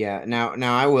 Yeah, now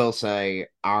I will say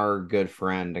our good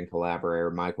friend and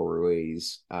collaborator Michael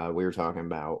Ruiz, we were talking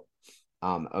about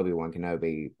Obi-Wan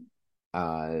Kenobi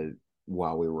uh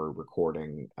while we were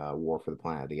recording War for the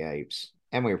Planet of the Apes.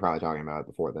 And we were probably talking about it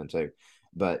before then too.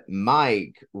 But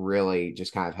Mike really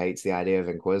just kind of hates the idea of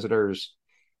Inquisitors.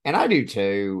 And I do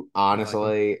too, I like them.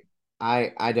 honestly.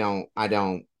 I don't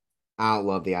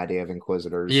love the idea of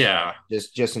Inquisitors Yeah,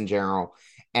 just in general.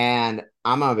 And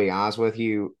I'm gonna be honest with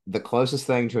you, the closest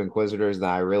thing to Inquisitors that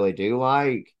I really do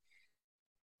like,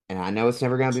 and I know it's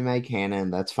never gonna be made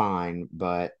canon, that's fine,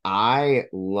 but I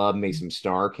love me some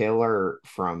Star Killer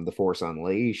from The Force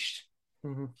Unleashed,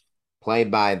 Mm-hmm.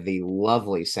 played by the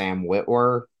lovely Sam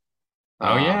Witwer. oh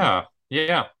Um, yeah,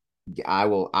 yeah. I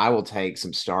will take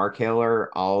some Star Killer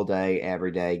all day,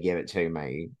 every day. Give it to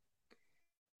me.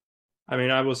 I mean,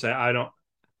 I will say I don't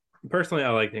personally. I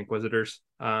like the Inquisitors.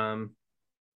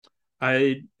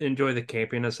 I enjoy the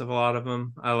campiness of a lot of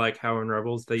them. I like how in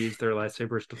Rebels they use their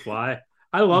lightsabers to fly.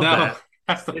 I love No, that.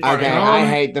 That's the It's part Okay, I I like. dumb.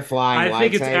 hate the flying I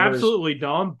think it's lightsabers. absolutely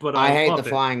dumb, but I I hate the love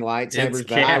it. flying It's lightsabers,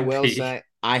 but I will campy. say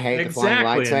I hate the flying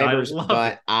Exactly, and I lightsabers, love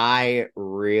it. but I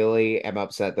really am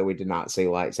upset that we did not see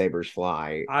lightsabers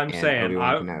fly I'm in saying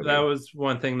Obi-Wan I that Kenobi. was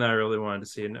one thing that I really wanted to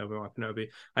see in Obi-Wan Kenobi.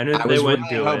 I knew I that they was wouldn't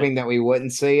really do it. hoping that we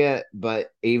wouldn't see it,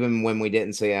 but even when we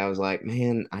didn't see it, I was like,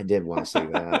 man, I did want to see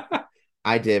that.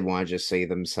 I did want to just see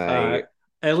them uh, say,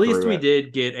 at least screw we it.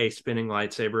 did get a spinning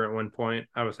lightsaber at one point.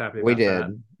 I was happy We about that.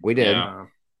 did. We did. Yeah, Uh,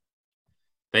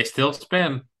 they still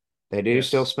spin. They do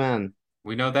still yes. spin.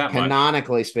 We know that much.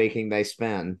 Canonically speaking, they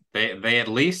spin. They at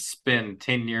least spin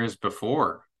 10 years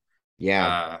before. Yeah.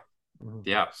 Uh, Mhm.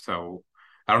 yeah. So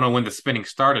I don't know when the spinning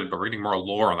started, but we're getting more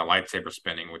lore on the lightsaber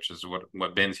spinning, which is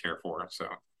what Ben's here for. So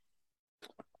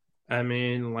I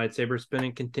mean, lightsaber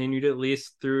spinning continued at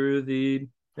least through the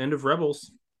end of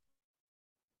Rebels,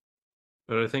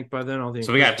 but I think by then all the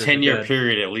so we got a Inquisitors are 10 year dead.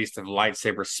 period at least of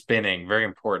lightsaber spinning, very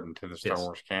important to the Star Yes,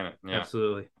 Wars canon. Yeah.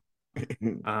 absolutely.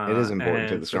 It is important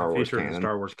to And the for the Star Wars future of the canon.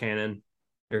 Star Wars canon,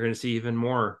 you're going to see even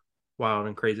more wild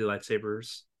and crazy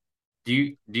lightsabers. Do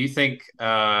you think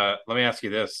let me ask you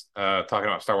this, talking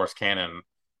about Star Wars canon,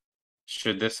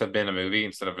 should this have been a movie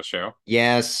instead of a show?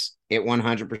 Yes, it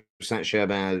 100% should have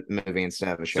been a movie instead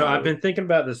of a So I've show. been thinking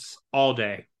about this all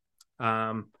day.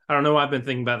 I don't know why I've been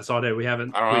thinking about this all day. I don't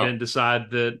We know. didn't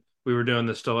decide that we were doing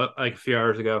this till like a few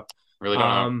hours ago. Really don't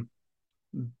know. Um,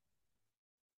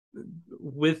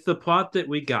 with the plot that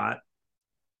we got,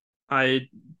 I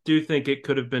do think it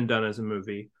could have been done as a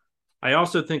movie. I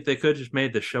also think they could have just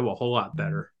made the show a whole lot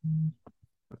better,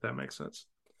 if that makes sense.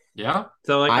 Yeah.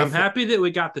 So, like, I I'm th- happy that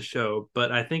we got the show,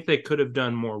 but I think they could have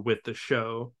done more with the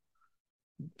show,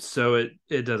 so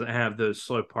it doesn't have those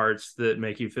slow parts that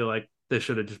make you feel like this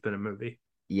should have just been a movie.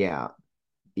 yeah,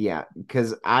 yeah,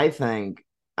 because I think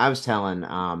I was telling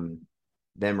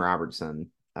Ben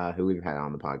Robertson, who we've had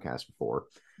on the podcast before.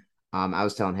 I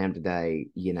was telling him today,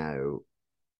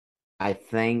 I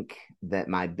think that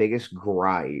my biggest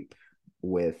gripe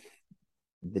with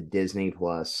the Disney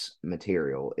Plus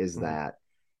material is Mhm. that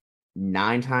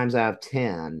 9 times out of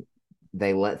 10,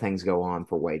 they let things go on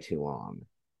for way too long.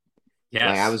 Like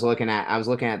Yes. I was looking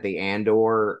at the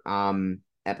Andor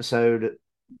episode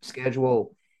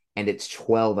schedule, and it's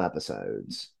 12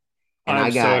 episodes. And I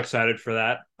I'm so got excited for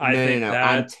that. no.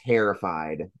 I'm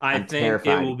terrified. I I'm think it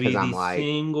terrified will because be I'm the like,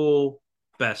 single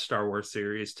best Star Wars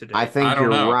series to I date. I think don't you're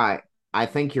know. right. I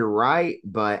think you're right,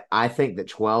 but I think that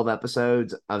 12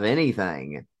 episodes of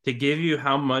anything, To give you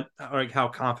how much, like how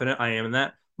confident I am in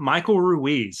that, Michael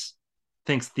Ruiz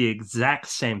thinks the exact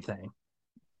same thing.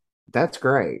 that's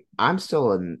great. I'm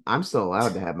still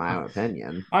allowed to have my own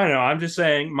opinion. I know. I'm just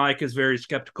saying, Mike is very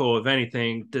skeptical of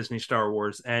anything Disney Star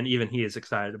Wars, and even he is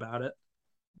excited about it.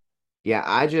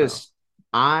 Yeah, So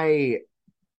I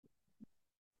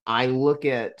I look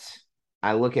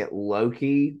at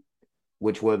Loki,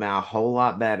 which would have been a whole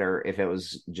lot better if it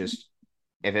was just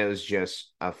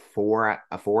a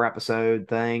 4 episode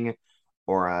thing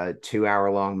or a 2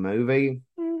 hour long movie.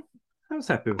 I was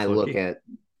happy with I look Loki. at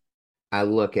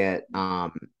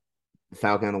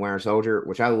Falcon and the Winter Soldier,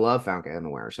 which I love Falcon and the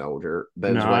Winter Soldier,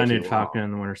 but it No, was I way too need long. Falcon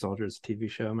and the Winter Soldier as a TV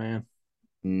show, man.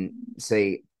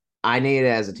 See, I need it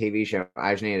as a TV show.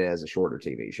 I just need it as a shorter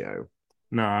TV show.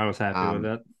 No, I was happy with Um,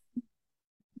 it.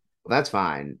 well, that's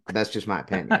fine. That's just my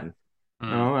opinion.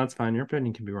 Hmm. Oh, that's fine. Your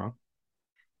opinion can be wrong.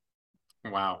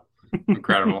 Wow.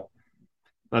 Incredible.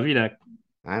 Love you, Deck.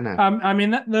 I know. I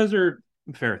mean, those are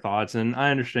fair thoughts, and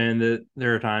I understand that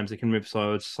there are times it can move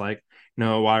slow. It's just like,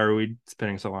 no, why are we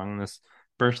spending so long on this?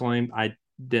 Personally, I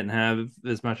didn't have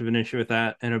as much of an issue with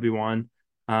that in Obi-Wan.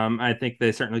 I think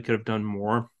they certainly could have done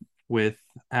more with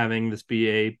having this be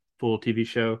a full TV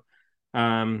show,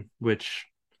 which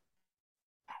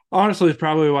honestly is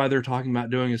probably why they're talking about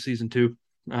doing a season two.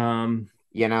 Um,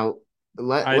 You know,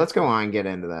 I let's go on and get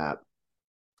into that.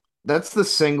 That's the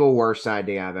single worst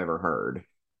idea I've ever heard.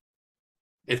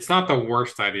 It's not the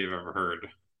worst idea I've ever heard.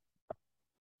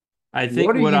 I What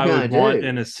think are what you I gonna would want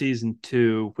in do? a season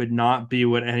two would not be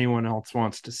what anyone else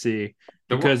wants to see.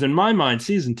 The Because in my mind,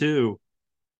 season two,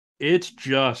 it's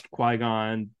just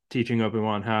Qui-Gon teaching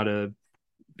Obi-Wan how to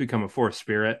become a force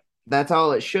spirit, That's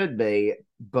all it should be,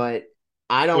 but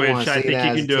I don't want which to I see think you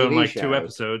that as can a do in TV like two show.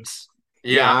 episodes.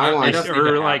 Yeah, Yeah, I don't it want to, doesn't need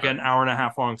to Or like an happen. hour and a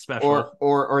half long special.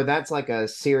 or that's like a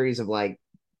series of like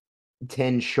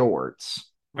 10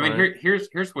 shorts. I mean, Right. here's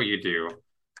what you do.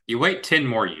 You wait 10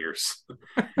 more years.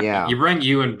 Yeah. You bring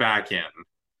Ewan back in.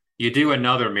 You do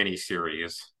another mini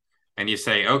series, and you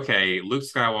say, okay, Luke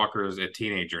Skywalker is a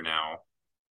teenager now,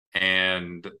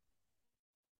 and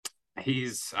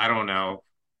I don't know,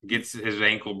 gets his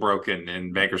ankle broken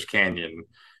in Baker's Canyon,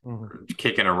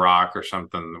 kicking a rock or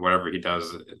something, whatever he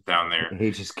does down there.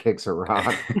 He just kicks a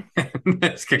rock,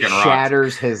 It's kicking rocks.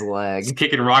 shatters his He's leg.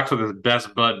 kicking rocks with his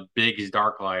best bud, Biggs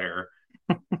Darklighter.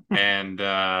 And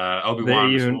They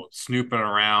Obi-Wan is even snooping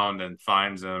around and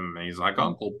finds him, and he's like,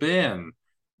 Uncle Ben,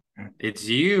 it's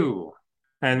you.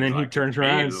 and And he's then he like, it's turns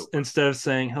around me, and Luke. instead of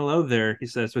saying hello there, he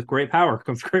says, "With great power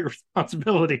comes great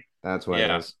responsibility." That's what it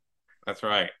Yeah, is. that's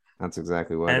right. That's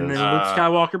exactly what it And is. then Luke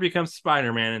Skywalker becomes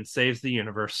Spider-Man and saves the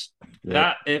universe. Yep.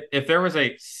 That if there was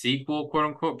a sequel, quote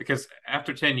unquote, because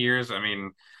after 10 years, I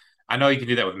mean, I know you can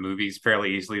do that with movies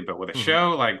fairly easily, but with a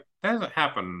show, like that doesn't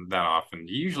happen that often.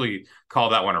 You usually call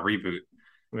that one a reboot.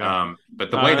 Yeah. But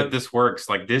the way that this works,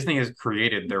 like Disney has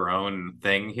created their own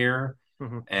thing here,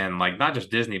 and like not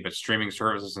just Disney, but streaming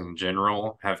services in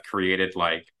general have created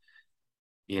like,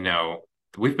 you know,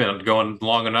 we've been going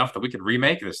long enough that we could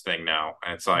remake this thing now.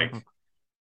 And it's like,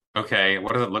 okay,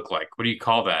 what does it look like? What do you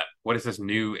call that? What is this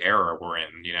new era we're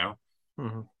in, you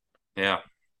know? Yeah.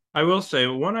 I will say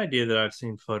one idea that I've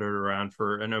seen floated around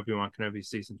for an Obi-Wan Kenobi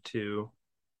season 2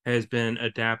 has been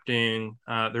adapting.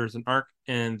 There's an arc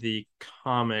in the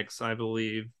comics, I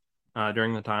believe,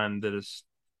 during the time that is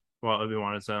while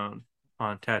Obi-Wan is on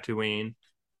Tatooine,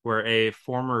 where a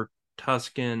former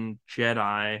Tusken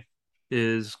Jedi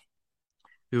is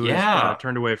who is Yeah.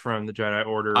 turned away from the Jedi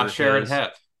Order. Sharon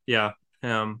Het. Yeah,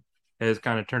 him has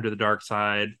kind of turned to the dark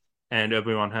side, and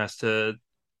Obi-Wan has to.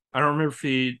 I don't remember if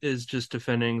he is just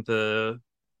defending the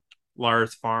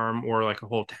Lars farm or like a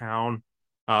whole town,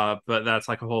 but that's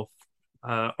like a whole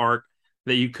arc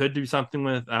that you could do something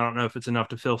with. I don't know if it's enough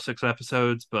to fill 6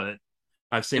 episodes, but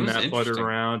I've It seen was that floated interesting.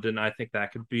 around, and I think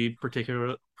that could be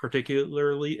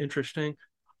particularly interesting.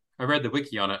 I read the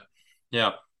wiki on it.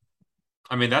 Yeah.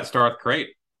 I mean, that's Darth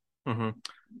Crate.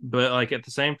 But like at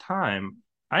the same time,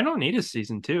 I don't need a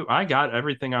season 2. I got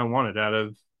everything I wanted out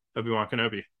of Obi-Wan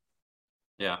Kenobi.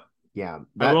 Yeah. Yeah.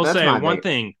 I will That's say my one big.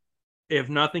 thing, if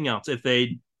nothing else, if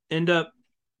they end up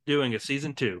doing a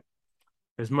season 2,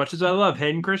 as much as I love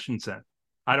Hayden Christensen,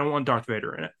 I don't want Darth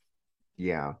Vader in it.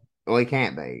 Yeah. Well, he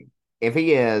can't be. If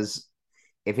he is,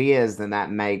 then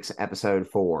that makes episode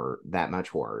 4 that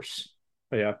much worse.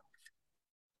 Yeah.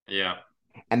 Yeah.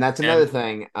 And that's another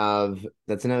thing of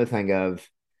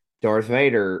Darth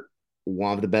Vader,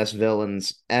 one of the best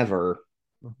villains ever.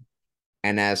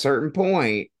 And at a certain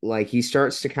point, like he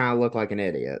starts to kind of look like an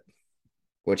idiot,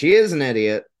 which he is an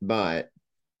idiot, but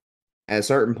at a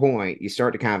certain point, you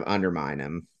start to kind of undermine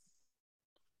him.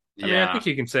 I mean, I Yeah. think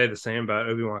you can say the same about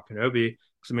Obi-Wan Kenobi.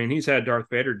 Because, I mean, he's had Darth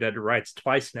Vader dead to rights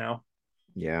twice now.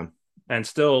 Yeah. And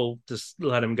still just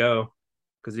let him go.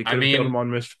 Because he could have killed him on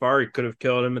Mustafar. He could have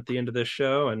killed him at the end of this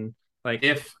show. And, like,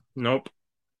 nope.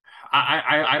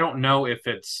 I don't know if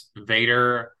it's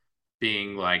Vader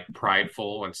being like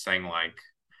prideful and saying like,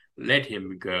 let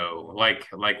him go. Like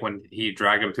when he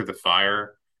dragged him through the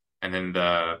fire and then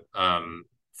the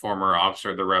former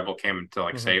officer of the rebel came to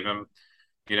like save him,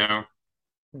 you know?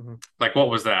 Like what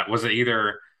was that? Was it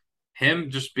either him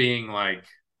just being like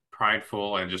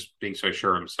prideful and just being so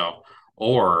sure of himself,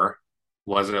 or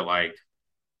was it like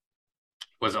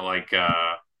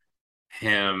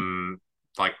him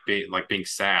being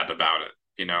sad about it,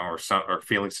 you know, or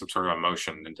feeling some sort of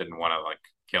emotion and didn't want to like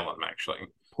kill him actually. I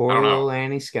Poor don't know. little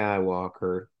Annie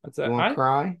Skywalker. You want to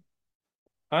cry?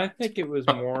 I think it was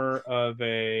more of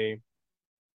he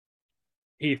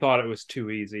thought it was too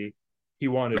easy. He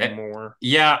wanted more.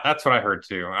 Yeah, that's what I heard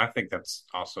too. I think that's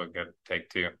also a good take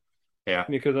too. Yeah.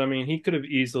 Because, I mean, he could have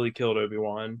easily killed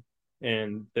Obi-Wan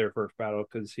in their first battle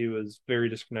because he was very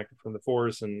disconnected from the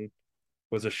Force and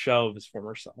was a shell of his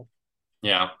former self.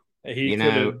 Yeah. He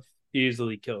could have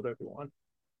easily killed Obi-Wan.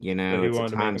 You know, it's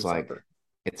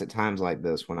at times like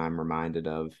this when I'm reminded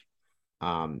of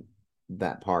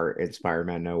that part in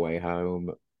Spider-Man No Way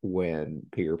Home when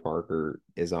Peter Parker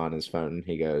is on his phone and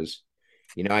he goes,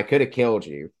 you know, I could have killed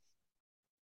you.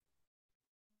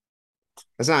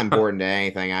 That's not important to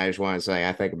anything. I just want to say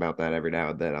I think about that every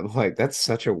now and then. I'm like, that's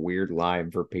such a weird line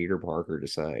for Peter Parker to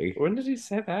say. When did he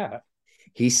say that?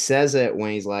 He says it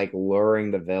when he's like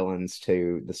luring the villains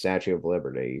to the Statue of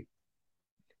Liberty.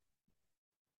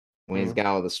 When he's got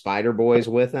all the Spider Boys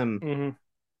with him.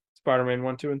 Spider-Man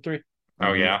 1, 2, and 3.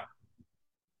 Oh yeah.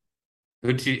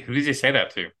 Who did he say that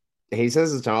to? He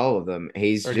says it to all of them.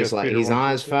 He's just like he's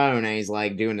on his phone and he's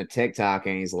like doing a TikTok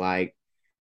and he's like,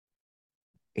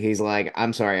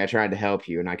 I'm sorry, I tried to help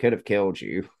you and I could have killed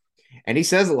you. And he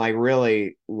says it like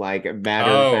really like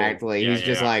matter of factly. He's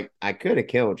just like, I could have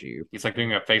killed you. He's like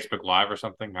doing a Facebook Live or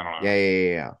something. I don't know.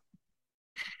 Yeah.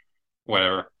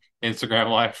 Whatever. Instagram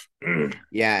Live.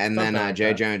 Yeah, and then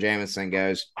J. Jonah Jameson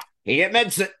goes, he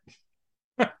admits it.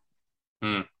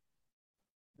 Hmm.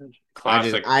 I just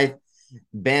Classic. I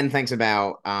Ben thinks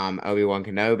about Obi-Wan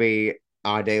Kenobi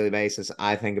on a daily basis.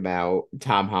 I think about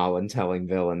Tom Holland telling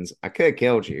villains, "I could have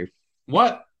killed you."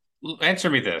 What? Answer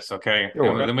me this, okay? And Sure.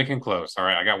 Okay, then we can close. All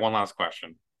right, I got one last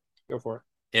question. go for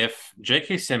If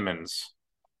J.K. Simmons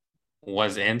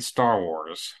was in Star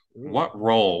Wars, it. what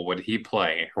role would he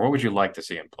play? Or what would you like to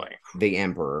see him play? The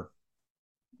Emperor.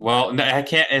 Well, no, I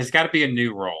can't. It's got to be a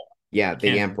new role. Yeah, It the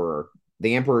can't. Emperor.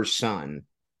 The Emperor's son,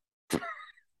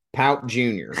 Palp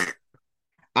Jr.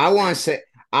 I want to say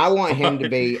I want him to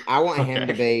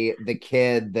Okay. be the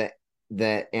kid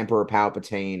that Emperor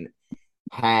Palpatine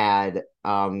had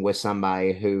with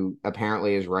somebody who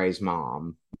apparently is Rey's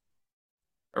mom.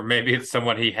 Or maybe it's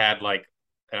someone he had like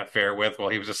an affair with while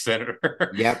he was a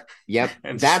senator. Yep, yep.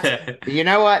 That's Instead, you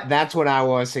know what? That's what I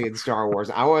want to see in Star Wars.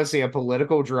 I want to see a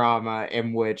political drama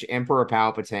in which Emperor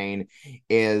Palpatine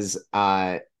is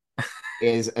uh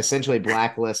is essentially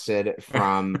blacklisted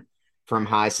from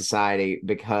high society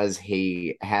because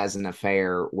he has an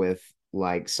affair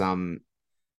like some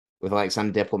with like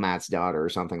some diplomat's daughter or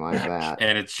something like that.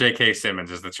 and it's J.K.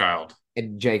 Simmons as the child.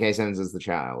 And J.K. Simmons is the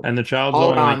child. And the child's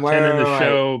Hold only on, like 10 in the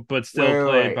show, but still wait,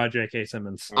 played wait. by J.K.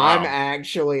 Simmons. I'm Wow.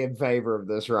 actually in favor of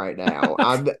this right now.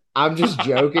 I'm just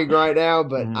joking right now,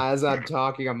 but Mhm. as I'm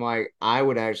talking, I'm like, I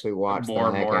would actually watch the More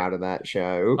and heck more. out of that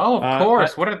show. Oh, of Uh, I,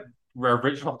 course. What a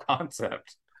original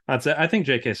concept. I'd say I think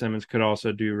J.K. Simmons could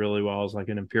also do really well as like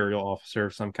an Imperial officer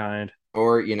of some kind.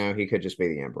 Or, he could just be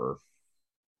the Emperor.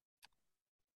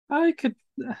 I could,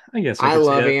 I guess I I could see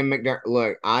love it. Ian McDermott.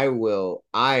 Look, I will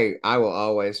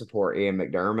always support Ian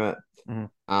McDermott. Mhm.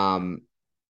 Um,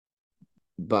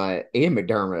 but Ian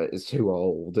McDermott is too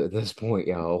old at this point,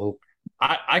 y'all.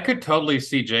 I could totally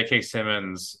see J.K.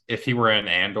 Simmons if he were in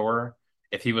Andor,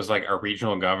 if he was like a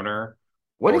regional governor,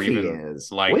 What or if he even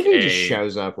is? What like if he just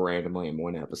shows up randomly in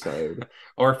one episode?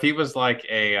 or if he was like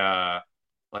an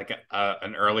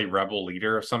early rebel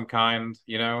leader of some kind,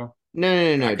 you know? No,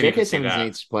 no, no, I no. could even J.K. see Simmons that.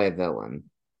 needs to play a villain.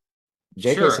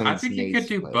 J.K. Sure, I Simmons think he could needs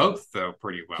to do play a villain. both though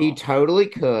pretty He well. totally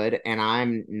could, and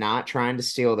I'm not trying to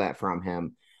steal that from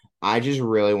him. I just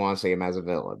really want to see him as a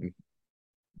villain.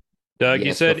 Doug, you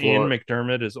Yes, said Ian before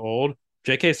McDermott is old.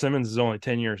 J.K. Simmons is only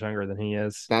 10 years younger than he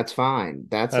is. that's fine.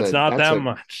 That's That's a not that's that a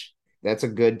much. that's a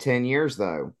good 10 years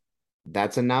though.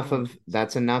 That's enough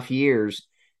years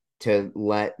to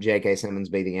let J.K. Simmons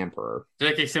be the emperor.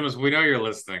 J.K. Simmons, we know you're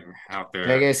listening out there,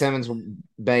 J.K. Simmons,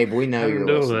 babe, we know Add him you're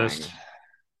to the list. listening.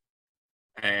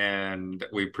 and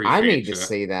we I need appreciate to you.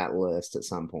 see that list at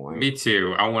some point. Me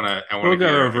too. I want We'll to go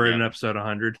hear it over it in again. episode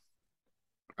 100.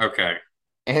 Okay.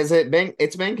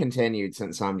 It's been continued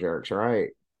since Some Jerks, right?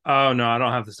 Oh, no, I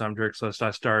don't have the Some Jerks list. I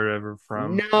started over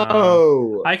from.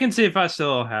 No. I can see if I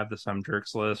still have the Some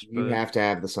Jerks list, You but have to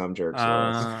have the Some Jerks list.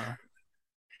 uh,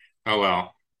 Oh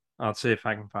well. I'll see if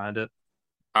I can find it.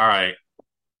 All right.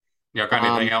 Y'all got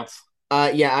anything Um, else?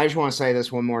 yeah, I just want to say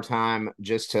this one more time,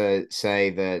 just to say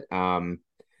that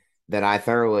I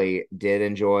thoroughly did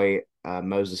enjoy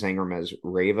Moses Ingram as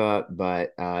Reva,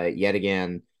 but yet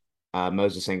again,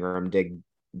 Moses Ingram did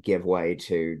give way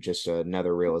to just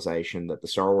another realization that the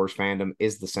Star Wars fandom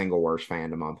is the single worst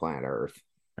fandom on planet Earth.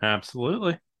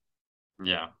 Absolutely.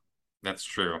 Yeah, that's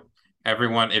true.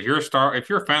 Everyone, if you're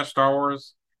a fan of Star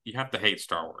Wars, you have to hate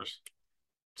Star Wars.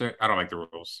 I don't make the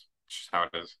rules. It's just how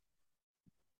it is.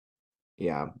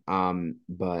 Yeah.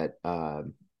 But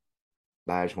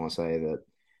I just want to say that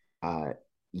uh,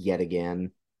 yet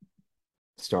again,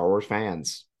 Star Wars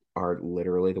fans are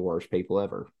literally the worst people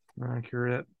ever.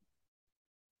 Accurate.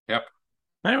 Yep.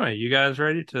 Anyway, you guys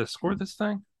ready to score this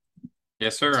thing?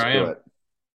 Yes, sir, Let's I do am. it.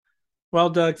 Well,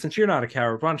 Doug, since you're not a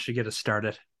coward, why don't you get us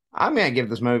started? I'm gonna give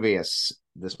this movie.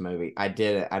 I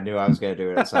did it. I knew I was gonna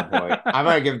do it at some point. I'm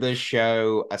gonna give this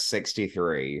show a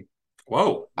 63.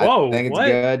 Whoa. I Whoa, think it's what?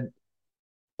 good.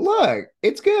 Look,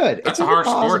 it's good. It's That's a in the harsh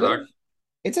score, positive. Doug.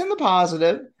 It's in the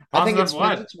positive. I think it Positive spins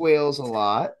what? its wheels a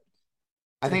lot. Deep.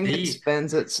 I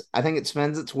think it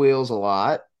spins its wheels a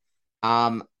lot.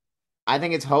 Um, I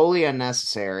think it's wholly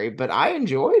unnecessary, but I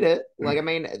enjoyed it. Like, I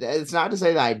mean, it's not to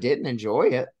say that I didn't enjoy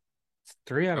it.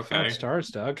 3 out of 5 Okay. stars,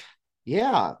 Doug.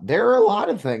 Yeah, there are a lot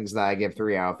of things that I give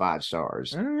 3 out of 5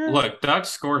 stars. Look, Doug's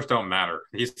scores don't matter.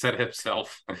 He said it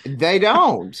himself. They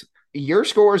don't. Your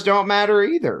scores don't matter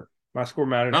either. My score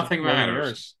matters Nothing more than matters.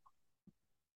 yours.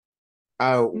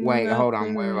 Oh, wait, hold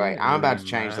on, Nothing wait. I'm about really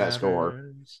to change that score.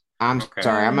 matters. I'm Okay.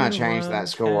 sorry, I'm gonna change that Anyone can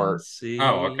score.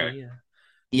 Oh, okay. see.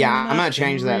 Yeah, I'm gonna Nothing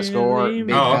change that score really Oh,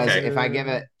 because okay.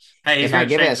 matters. Hey, he's if I gonna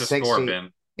give it a change the score, 60, Ben.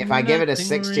 if I give it a Nothing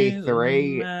really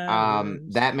 63,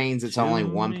 matters that means it's only to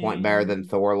 1 point better than me.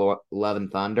 Thor Love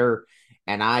and Thunder.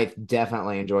 and I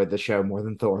definitely enjoyed the show more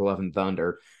than Thor: Love and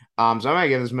Thunder. So I'm gonna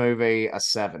give this movie a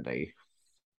 70.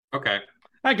 Okay,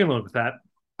 I can live with that.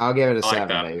 I'll give it a I like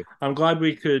that. 70. I'm glad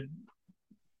we could.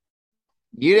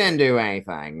 You didn't do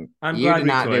anything. I'm You glad did we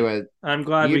not do could. it. I'm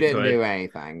glad You we didn't could. do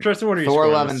anything. Tristan, what are you Thor: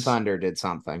 scoring Love and this? Thunder did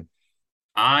something.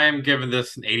 I'm giving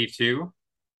this an 82.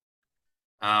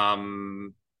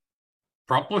 Um,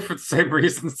 Probably for the same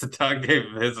reasons that Doug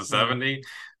gave his a 70,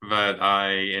 but I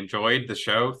enjoyed the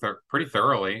show pretty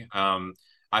thoroughly.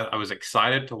 I was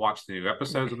excited to watch the new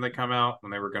episodes when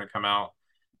they were going to come out.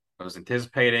 I was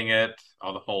anticipating it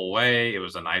all the whole way. It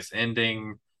was a nice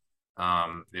ending.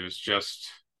 It was just,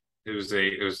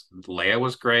 Leia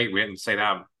was great. We didn't say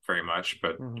that very much,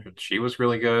 but she was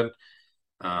really good.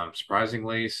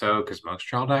 Surprisingly so, because most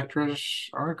child actors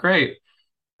are great.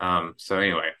 So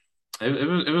anyway,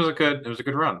 it was a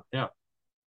good run. Yeah.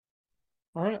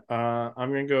 All right. I'm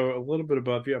gonna go a little bit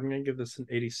above you. I'm gonna give this an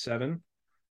 87.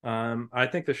 I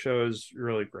think the show is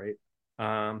really great.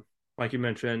 Like you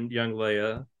mentioned, young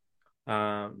Leia,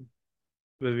 um,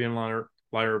 Vivian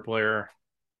Lyra Blair.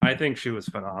 I think she was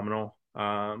phenomenal.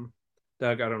 Doug,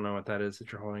 I don't know what that is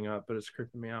that you're holding up, but it's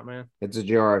creeping me out, man. It's a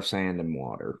jar of sand and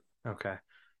water. Okay.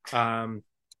 Um,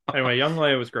 anyway, young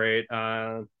Leia was great.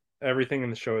 Everything in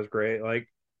the show is great. Like,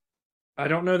 I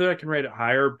don't know that I can rate it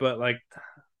higher, but like,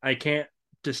 I can't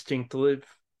distinctly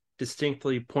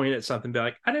point at something and be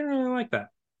like, I didn't really like that.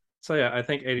 So yeah, I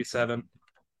think 87.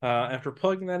 After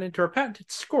plugging that into our patented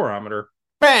scoreometer,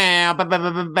 Bow, bow, bow,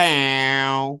 bow,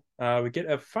 bow, bow. we get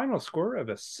a final score of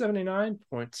a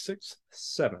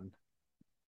 79.67.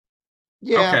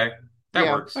 Yeah, Okay, that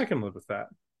yeah. works. I can live with that.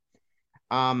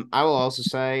 I will also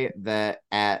say that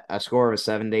at a score of a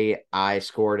 70, I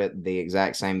scored it the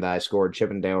exact same that I scored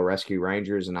Chippendale Rescue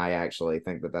Rangers, and I actually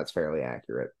think that that's fairly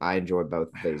accurate. I enjoyed both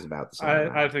of these about the same I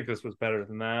amount. think this was better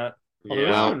than that. Although Yeah,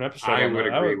 this is an Well, episode I on would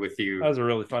that. agree with That you. was a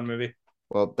really fun movie.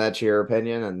 Well, that's your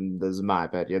opinion, and this is my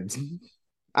opinion.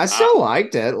 I Uh, still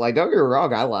liked it. Like, don't get me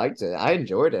wrong, I liked it. I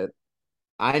enjoyed it.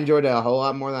 I enjoyed it a whole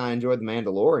lot more than I enjoyed The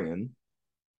Mandalorian.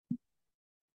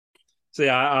 So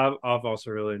yeah, I've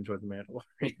also really enjoyed The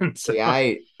Mandalorian. So, See,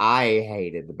 I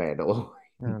hated The Mandalorian.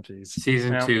 oh jeez.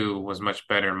 Season Well, 2 was much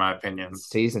better in my opinion.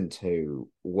 Season 2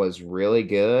 was really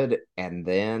good, and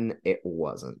then it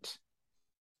wasn't.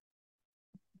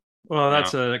 well, Yeah.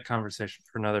 that's a conversation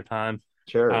for another time.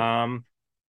 Sure.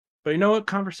 But you know what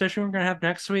conversation we're gonna have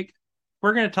next week?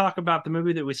 We're gonna talk about the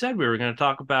movie that we said we were gonna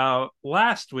talk about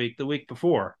last week, the week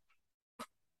before.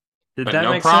 Did But that no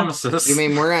make sense? promises. You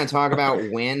mean we're going to talk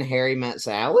about When Harry Met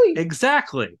Sally?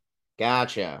 Exactly.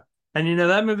 Gotcha. And you know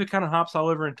that movie kind of hops all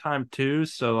over in time too.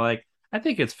 So like, I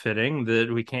think it's fitting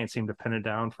that we can't seem to pin it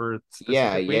down for a Yeah,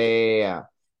 specific yeah, week. yeah,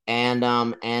 yeah.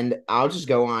 And I'll just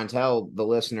go on and tell the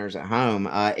listeners at home,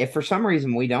 if for some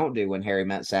reason we don't do When Harry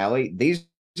Met Sally, these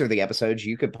are the episodes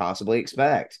you could possibly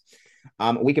expect.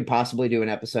 We could possibly do an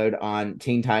episode on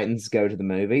Teen Titans Go to the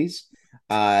Movies,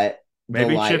 The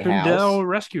Maybe Chip and Lighthouse, Dale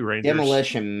Rescue Rangers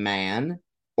Demolition Man,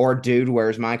 or Dude,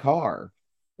 Where's My Car?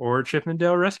 or Chip and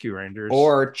Dale Rescue Rangers.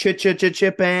 Or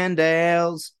Chip and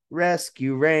Dale's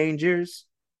Rescue Rangers.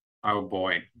 Oh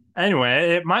boy.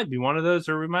 Anyway, it might be one of those,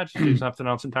 or we might just do something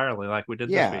else entirely like we did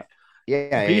this week.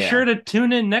 Yeah. Be sure to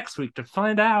tune in next week to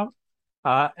find out.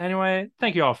 Anyway,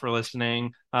 thank you all for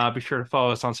listening. Be sure to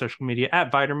follow us on social media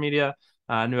at Viter Media.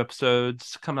 New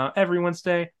episodes come out every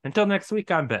Wednesday. Until next week,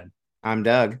 I'm Ben. I'm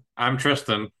Doug. I'm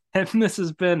Tristan. And this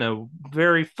has been a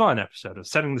very fun episode of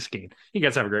Setting the Scheme. You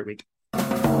guys have a great week.